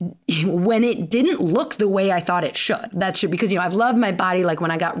when it didn't look the way I thought it should. That should, because, I've loved my body. Like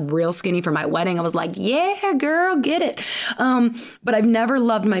when I got real skinny for my wedding, I was like, yeah, girl, get it. But I've never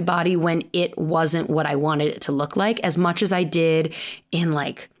loved my body when it wasn't what I wanted it to look like as much as I did in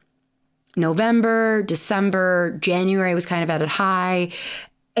like November, December, January was kind of at a high.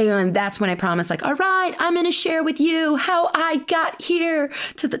 And that's when I promised, like, all right, I'm going to share with you how I got here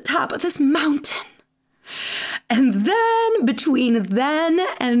to the top of this mountain. And then between then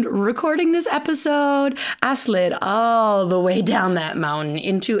and recording this episode, I slid all the way down that mountain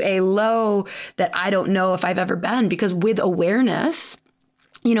into a low that I don't know if I've ever been, because with awareness,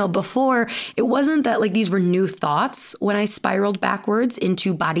 before it wasn't that like these were new thoughts when I spiraled backwards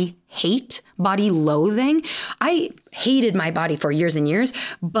into body hate, body loathing. I hated my body for years and years,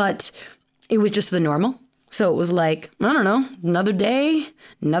 but it was just the normal. So it was like, I don't know, another day,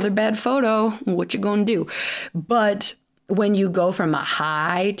 another bad photo. What you gonna do? But when you go from a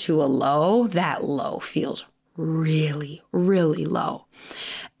high to a low, that low feels really, really low.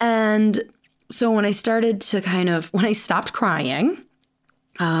 And so when I started to when I stopped crying,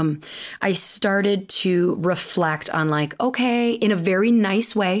 I started to reflect on like, okay, in a very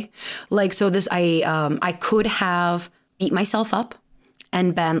nice way. Like, so I could have beat myself up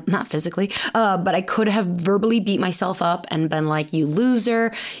and been, not physically, but I could have verbally beat myself up and been like, you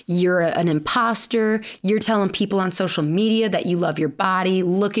loser, you're an imposter, you're telling people on social media that you love your body,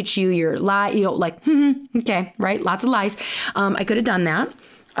 look at you, you're okay, right? Lots of lies. I could have done that.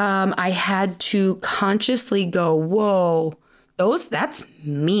 I had to consciously go, whoa, that's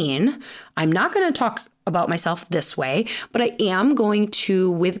mean. I'm not going to talk about myself this way, but I am going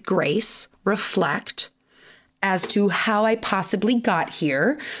to, with grace, reflect as to how I possibly got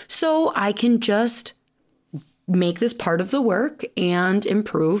here so I can just make this part of the work and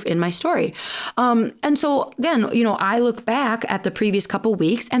improve in my story. And so again, I look back at the previous couple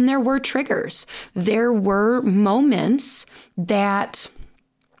weeks and there were triggers. There were moments that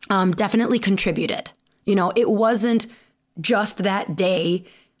definitely contributed. It wasn't just that day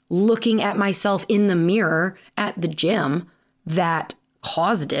looking at myself in the mirror at the gym that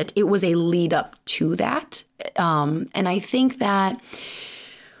caused it. It was a lead up to that. And I think that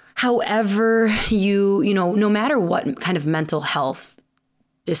however no matter what kind of mental health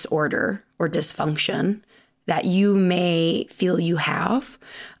disorder or dysfunction that you may feel you have,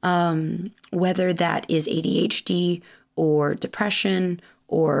 whether that is ADHD or depression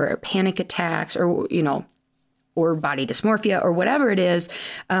or panic attacks or body dysmorphia or whatever it is,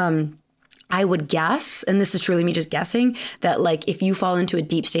 I would guess, and this is truly me just guessing, that like if you fall into a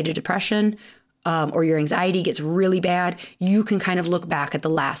deep state of depression or your anxiety gets really bad, you can kind of look back at the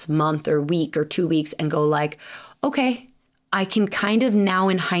last month or week or 2 weeks and go like, okay, I can kind of now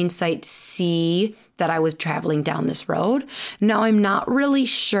in hindsight see that I was traveling down this road. Now I'm not really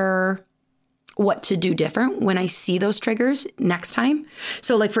sure what to do different when I see those triggers next time.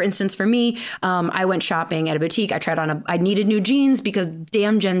 So like, for instance, for me, I went shopping at a boutique. I tried on I needed new jeans because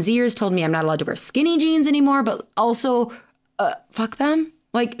damn Gen Zers told me I'm not allowed to wear skinny jeans anymore, but also fuck them.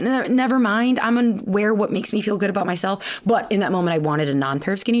 Like, never mind. I'm going to wear what makes me feel good about myself. But in that moment, I wanted a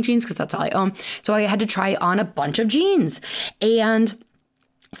non-pair of skinny jeans because that's all I own. So I had to try on a bunch of jeans. And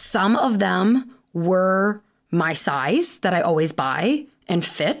some of them were my size that I always buy and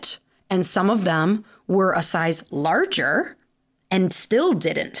fit. And some of them were a size larger and still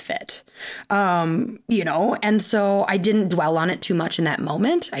didn't fit, and so I didn't dwell on it too much in that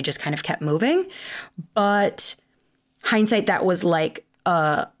moment. I just kind of kept moving. But hindsight, that was like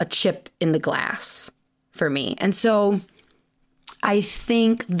a chip in the glass for me. And so I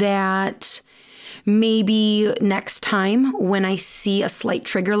think that maybe next time when I see a slight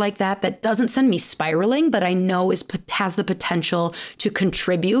trigger like that doesn't send me spiraling, but I know has the potential to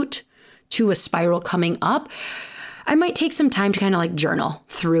contribute to a spiral coming up, I might take some time to kind of like journal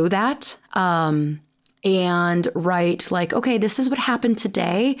through that and write like, okay, this is what happened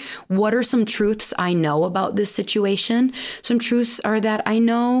today. What are some truths I know about this situation? Some truths are that I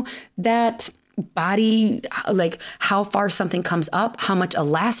know that body, like how far something comes up, how much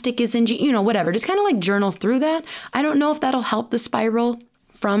elastic is in, whatever. Just kind of like journal through that. I don't know if that'll help the spiral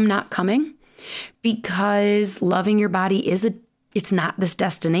from not coming, because loving your body it's not this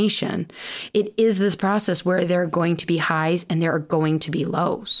destination. It is this process where there are going to be highs and there are going to be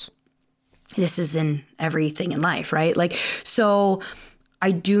lows. This is in everything in life, right? Like, so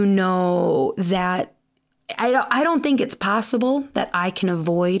I do know that I don't think it's possible that I can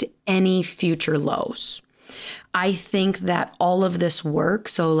avoid any future lows. I think that all of this work,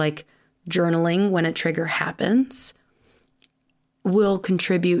 so like journaling when a trigger happens, will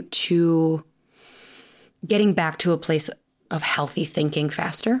contribute to getting back to a place of healthy thinking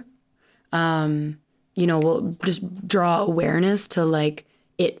faster. Will just draw awareness to like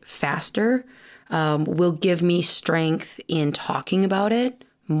it faster. Will give me strength in talking about it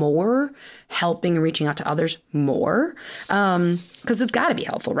more, helping and reaching out to others more. Because it's got to be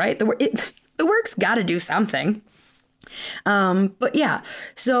helpful, right? The work's got to do something. But yeah,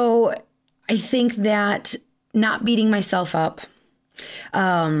 so I think that not beating myself up,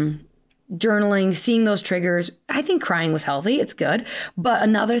 journaling, seeing those triggers, I think crying was healthy. It's good. But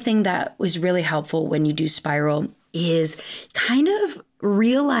another thing that was really helpful when you do spiral is kind of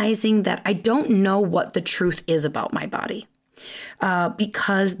realizing that I don't know what the truth is about my body.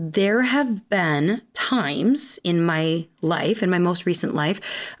 Because there have been times in my life, in my most recent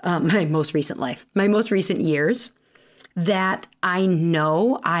years, that I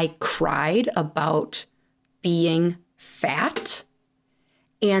know I cried about being fat.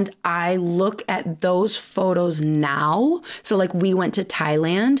 And I look at those photos now. So like we went to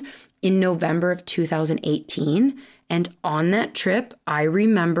Thailand in November of 2018. And on that trip, I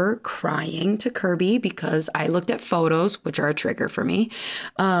remember crying to Kirby because I looked at photos, which are a trigger for me,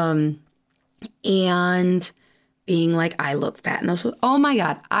 and being like, I look fat in those. Oh my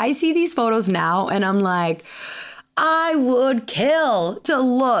God, I see these photos now and I'm like, I would kill to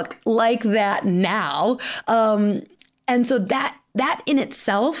look like that now. And so that in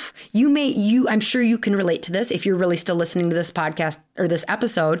itself, I'm sure you can relate to this if you're really still listening to this podcast or this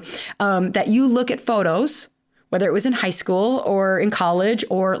episode, that you look at photos, whether it was in high school or in college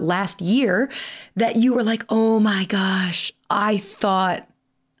or last year, that you were like, oh my gosh, I thought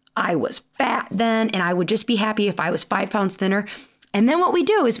I was fat then and I would just be happy if I was 5 pounds thinner. And then what we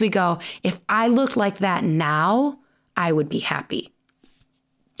do is we go, if I looked like that now, I would be happy.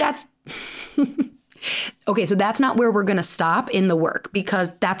 That's okay. So that's not where we're going to stop in the work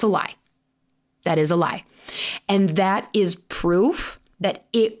because that's a lie. That is a lie. And that is proof that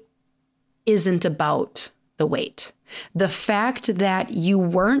it isn't about the weight. The fact that you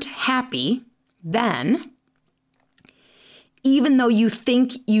weren't happy then, even though you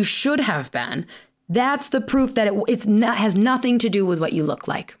think you should have been, that's the proof that has nothing to do with what you look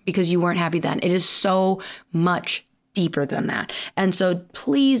like because you weren't happy then. It is so much deeper than that. And so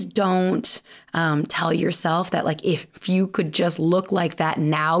please don't tell yourself that like if you could just look like that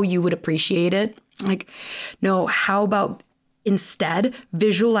now, you would appreciate it. Like, no, how about instead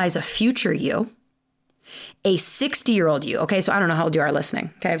visualize a future you, a 60-year-old you. Okay, so I don't know how old you are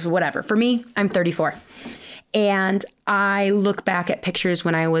listening. Okay, so whatever. For me, I'm 34. And I look back at pictures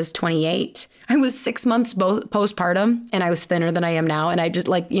when I was 28. I was 6 months postpartum and I was thinner than I am now. And I just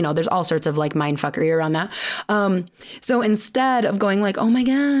there's all sorts of like mind fuckery around that. So instead of going like, oh my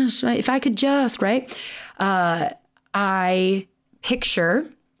gosh, if I could just, right? I picture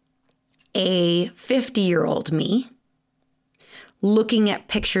a 50-year-old me looking at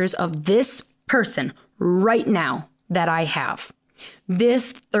pictures of this person right now that I have.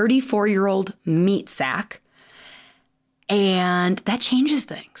 This 34-year-old meat sack. And that changes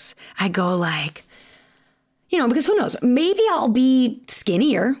things. I go like, because who knows? Maybe I'll be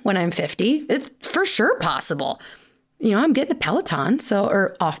skinnier when I'm 50. It's for sure possible. I'm getting a Peloton,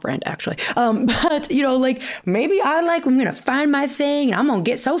 or off-brand actually. But maybe I'm going to find my thing and I'm going to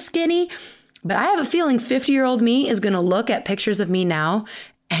get so skinny. But I have a feeling 50-year-old me is going to look at pictures of me now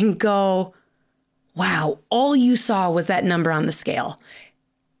and go, wow, all you saw was that number on the scale.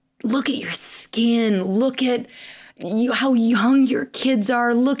 Look at your skin. Look at how young your kids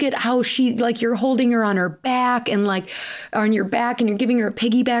are. Look at how you're holding her on her back and on your back and you're giving her a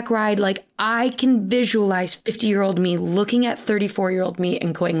piggyback ride. Like I can visualize 50-year-old me looking at 34-year-old me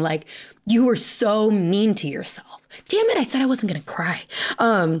and going like, you were so mean to yourself. Damn it. I said I wasn't going to cry.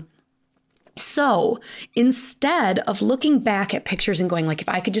 So instead of looking back at pictures and going like, if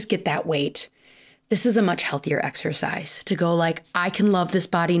I could just get that weight, this is a much healthier exercise to go like, I can love this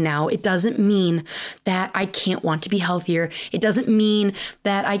body now. It doesn't mean that I can't want to be healthier. It doesn't mean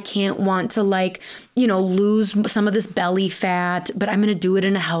that I can't want to lose some of this belly fat, but I'm going to do it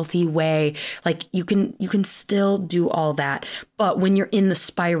in a healthy way. Like you can still do all that. But when you're in the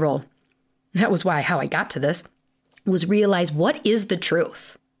spiral, that was how I got to this, was realize what is the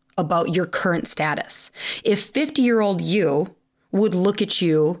truth about your current status. If 50-year-old you would look at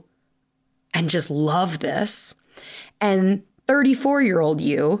you and just love this, and 34-year-old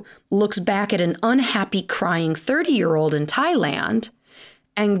you looks back at an unhappy, crying 30-year-old in Thailand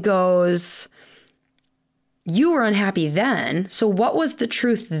and goes, you were unhappy then. So what was the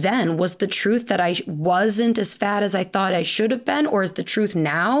truth then? Was the truth that I wasn't as fat as I thought I should have been? Or is the truth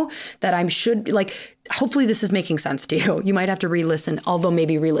now that I should hopefully this is making sense to you. You might have to re-listen, although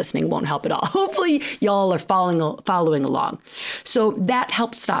maybe re-listening won't help at all. Hopefully y'all are following along. So that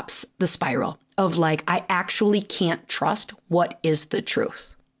helps stop the spiral of like, I actually can't trust what is the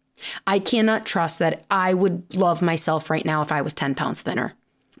truth. I cannot trust that I would love myself right now if I was 10 pounds thinner,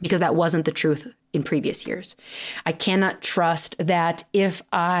 because that wasn't the truth in previous years. I cannot trust that if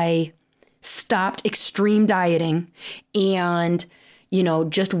I stopped extreme dieting and,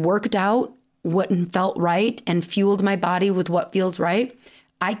 just worked out what felt right and fueled my body with what feels right,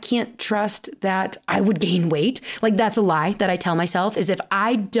 I can't trust that I would gain weight. Like, that's a lie that I tell myself, is if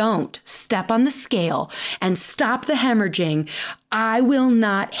I don't step on the scale and stop the hemorrhaging, I will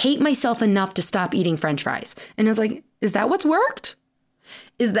not hate myself enough to stop eating French fries. And it's like, is that what's worked?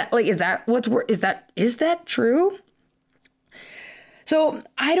 Is that true? So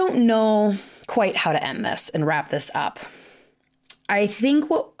I don't know quite how to end this and wrap this up. I think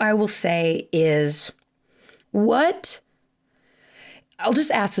what I will say is, I'll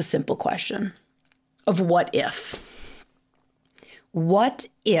just ask a simple question of what if. What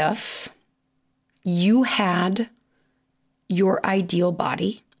if you had your ideal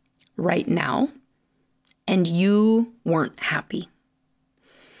body right now and you weren't happy?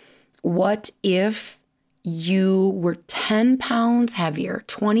 What if you were 10 pounds heavier,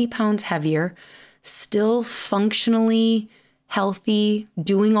 20 pounds heavier, still functionally healthy,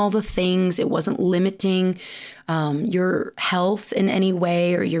 doing all the things? It wasn't limiting your health in any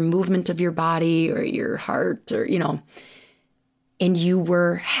way, or your movement of your body, or your heart, or, and you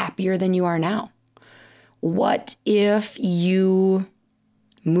were happier than you are now? What if you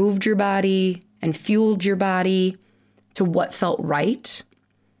moved your body and fueled your body to what felt right,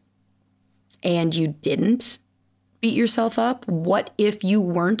 and you didn't beat yourself up? What if you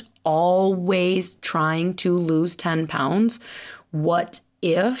weren't always trying to lose 10 pounds? What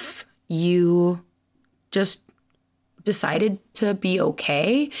if you just decided to be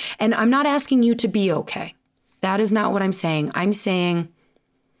okay? And I'm not asking you to be okay. That is not what I'm saying. I'm saying,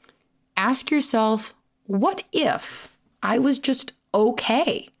 ask yourself, what if I was just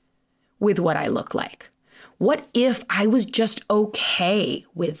okay with what I look like? What if I was just okay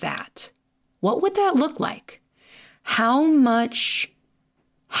with that? What would that look like? How much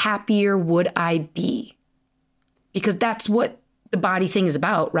happier would I be? Because that's what the body thing is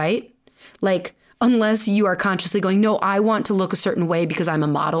about, right? Like, unless you are consciously going, no, I want to look a certain way because I'm a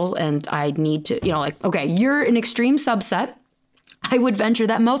model and I need to, okay, you're an extreme subset. I would venture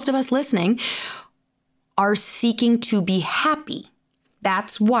that most of us listening are seeking to be happy.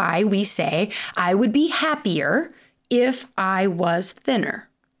 That's why we say, I would be happier if I was thinner.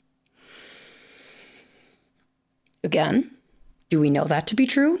 Again, do we know that to be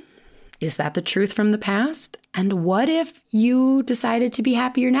true? Is that the truth from the past? And what if you decided to be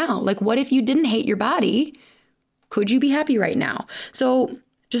happier now? Like, what if you didn't hate your body? Could you be happy right now? So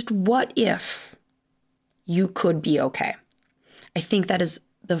just what if you could be okay? I think that is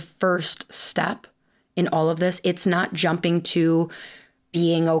the first step in all of this. It's not jumping to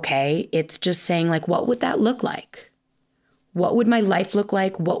being okay. It's just saying, like, what would that look like? What would my life look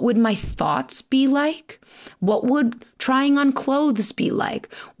like? What would my thoughts be like? What would trying on clothes be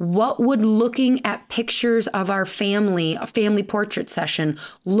like? What would looking at pictures of our family, a family portrait session,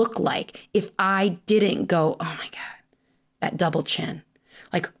 look like if I didn't go, oh my God, that double chin?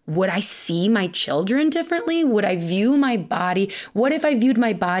 Like, would I see my children differently? Would I view my body? What if I viewed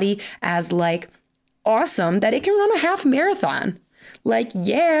my body as like awesome that it can run a half marathon? Like,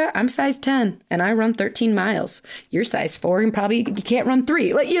 yeah, I'm size 10 and I run 13 miles. You're size 4 and probably you can't run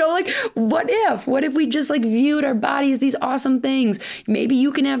 3. Like, what if we just like viewed our bodies, these awesome things? Maybe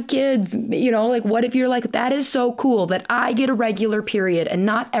you can have kids, like, what if you're like, that is so cool that I get a regular period and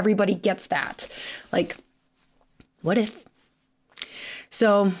not everybody gets that? Like, what if?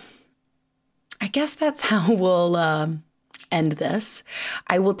 So I guess that's how we'll end this.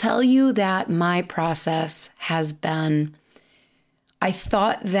 I will tell you that my process has been, I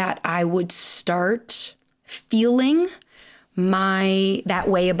thought that I would start feeling that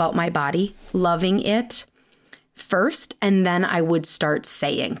way about my body, loving it first, and then I would start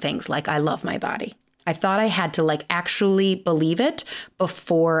saying things like, I love my body. I thought I had to like actually believe it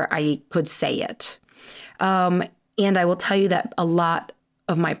before I could say it. And I will tell you that a lot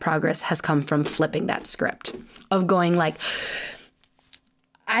of my progress has come from flipping that script of going like,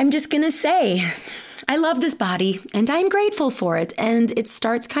 I'm just going to say, I love this body and I'm grateful for it. And it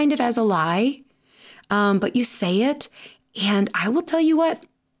starts kind of as a lie, but you say it and I will tell you what,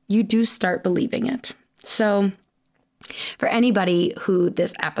 you do start believing it. So for anybody who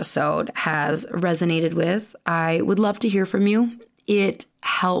this episode has resonated with, I would love to hear from you. It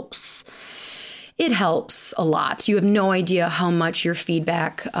helps it helps a lot. You have no idea how much your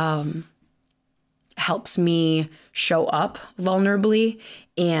feedback helps me show up vulnerably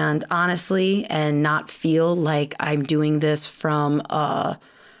and honestly and not feel like I'm doing this from a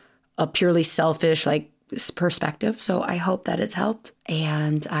purely selfish perspective. So I hope that has helped,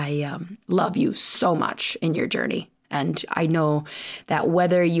 and I love you so much in your journey. And I know that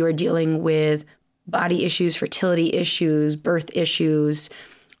whether you're dealing with body issues, fertility issues, birth issues,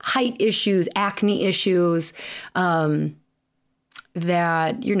 height issues, acne issues,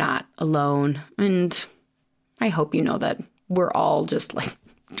 that you're not alone. And I hope you know that we're all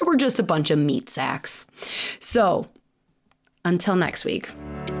we're just a bunch of meat sacks. So until next week,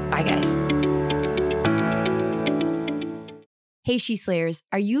 bye guys. Hey, She Slayers,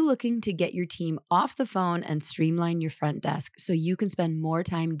 are you looking to get your team off the phone and streamline your front desk so you can spend more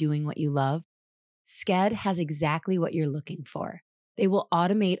time doing what you love? Sked has exactly what you're looking for. They will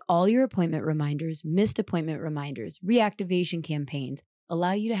automate all your appointment reminders, missed appointment reminders, reactivation campaigns,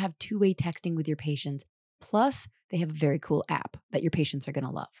 allow you to have two-way texting with your patients. Plus, they have a very cool app that your patients are going to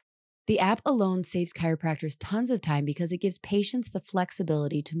love. The app alone saves chiropractors tons of time because it gives patients the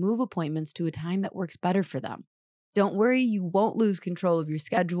flexibility to move appointments to a time that works better for them. Don't worry, you won't lose control of your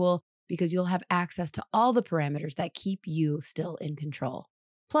schedule because you'll have access to all the parameters that keep you still in control.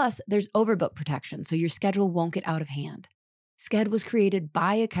 Plus, there's overbook protection, so your schedule won't get out of hand. Sked was created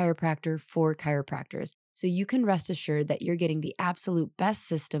by a chiropractor for chiropractors, so you can rest assured that you're getting the absolute best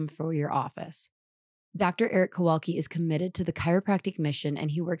system for your office. Dr. Eric Kowalski is committed to the chiropractic mission,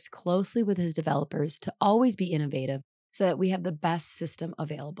 and he works closely with his developers to always be innovative so that we have the best system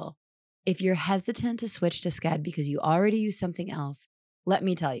available. If you're hesitant to switch to Sked because you already use something else, let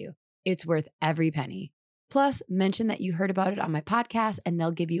me tell you, it's worth every penny. Plus, mention that you heard about it on my podcast and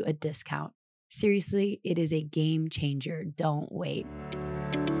they'll give you a discount. Seriously, it is a game changer. Don't wait.